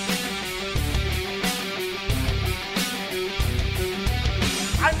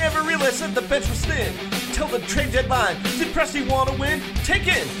 I never realized that the bench was thin till the trade deadline. Did Presti want to win? Take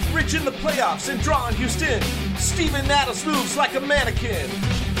in Rich in the playoffs and draw in Houston. Steven Adams moves like a mannequin.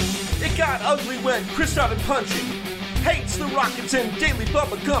 It got ugly when Chris started punching. Hates the Rockets and daily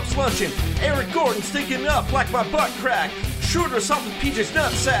Bubba Gump's luncheon. Eric Gordon stinking up like my butt crack. Schroeder assaulted PJ's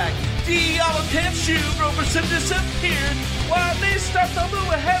nutsack. Diallo can't shoot, Roberson disappeared. Why they start the Lou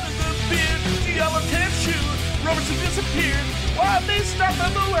ahead of the beard? Diallo can't shoot, Roberson disappeared. Why they start the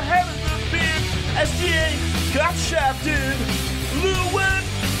Lou ahead of the beard? SGA got shafted. Lou went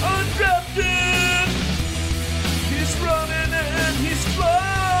undrafted. He's running and he's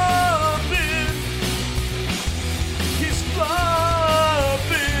flopping. He's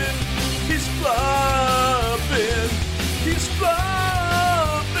flopping, he's flopping, he's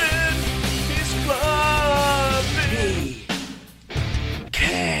flopping, he's flopping. He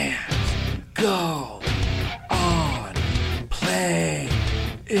can't go on playing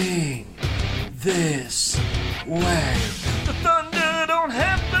this way. The Thunder don't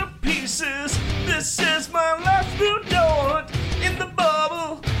have the pieces. This is my last Lou Dort in the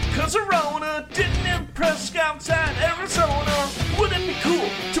bubble. Cause Arona didn't impress scouts at Arizona. Would it be cool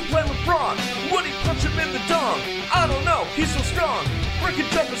to play LeBron? Would he punch him in the dong? I don't know, he's so strong. Breaking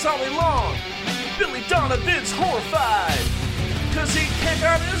jumpers all day long. Billy Donovan's horrified. Cause he can't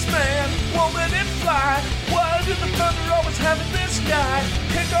guard his man, won't let it fly. Why do the Thunder always have this guy?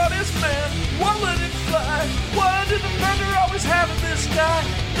 Can't guard his man, won't let it fly. Why do the Thunder always have this guy?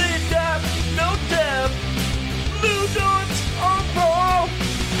 They got no depth. Lou Dort's on ball.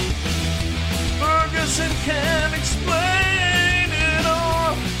 Ferguson can't explain it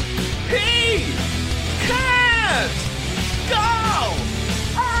all. He can't go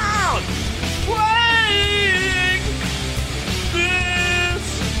on playing this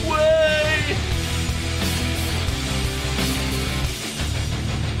way.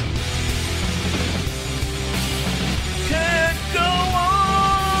 Can't go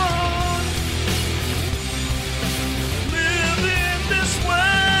on living this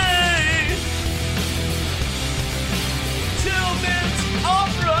way. Till it's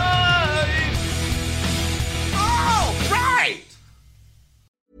alright. Alright!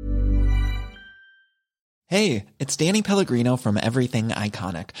 Hey, it's Danny Pellegrino from Everything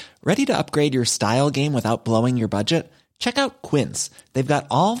Iconic. Ready to upgrade your style game without blowing your budget? Check out Quince. They've got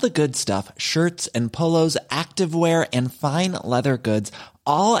all the good stuff, shirts and polos, activewear, and fine leather goods,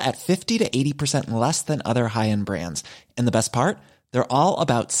 all at 50 to 80% less than other high-end brands. And the best part? They're all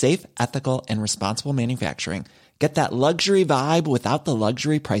about safe, ethical, and responsible manufacturing. Get that luxury vibe without the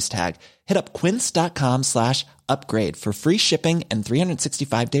luxury price tag. Hit up quince.com/upgrade for free shipping and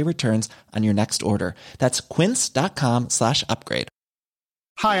 365-day returns on your next order. That's quince.com/upgrade.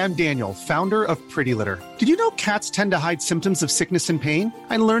 Hi, I'm Daniel, founder of Pretty Litter. Did you know cats tend to hide symptoms of sickness and pain?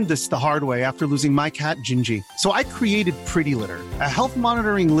 I learned this the hard way after losing my cat, Gingy. So I created Pretty Litter, a health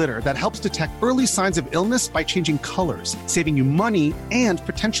monitoring litter that helps detect early signs of illness by changing colors, saving you money and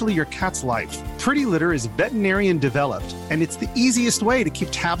potentially your cat's life. Pretty Litter is veterinarian developed, and it's the easiest way to keep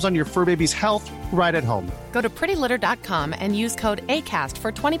tabs on your fur baby's health right at home. Go to prettylitter.com and use code ACAST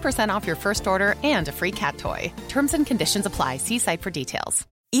for 20% off your first order and a free cat toy. Terms and conditions apply. See site for details.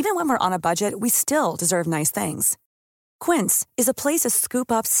 Even when we're on a budget, we still deserve nice things. Quince is a place to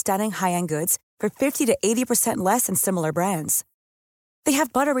scoop up stunning high-end goods for 50 to 80% less than similar brands. They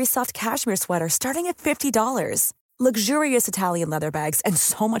have buttery soft cashmere sweaters starting at $50, luxurious Italian leather bags, and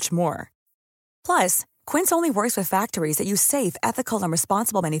so much more. Plus, Quince only works with factories that use safe, ethical, and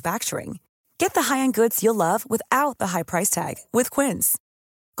responsible manufacturing. Get the high-end goods you'll love without the high price tag with Quince.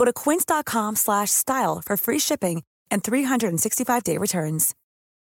 Go to quince.com/style for free shipping and 365-day returns.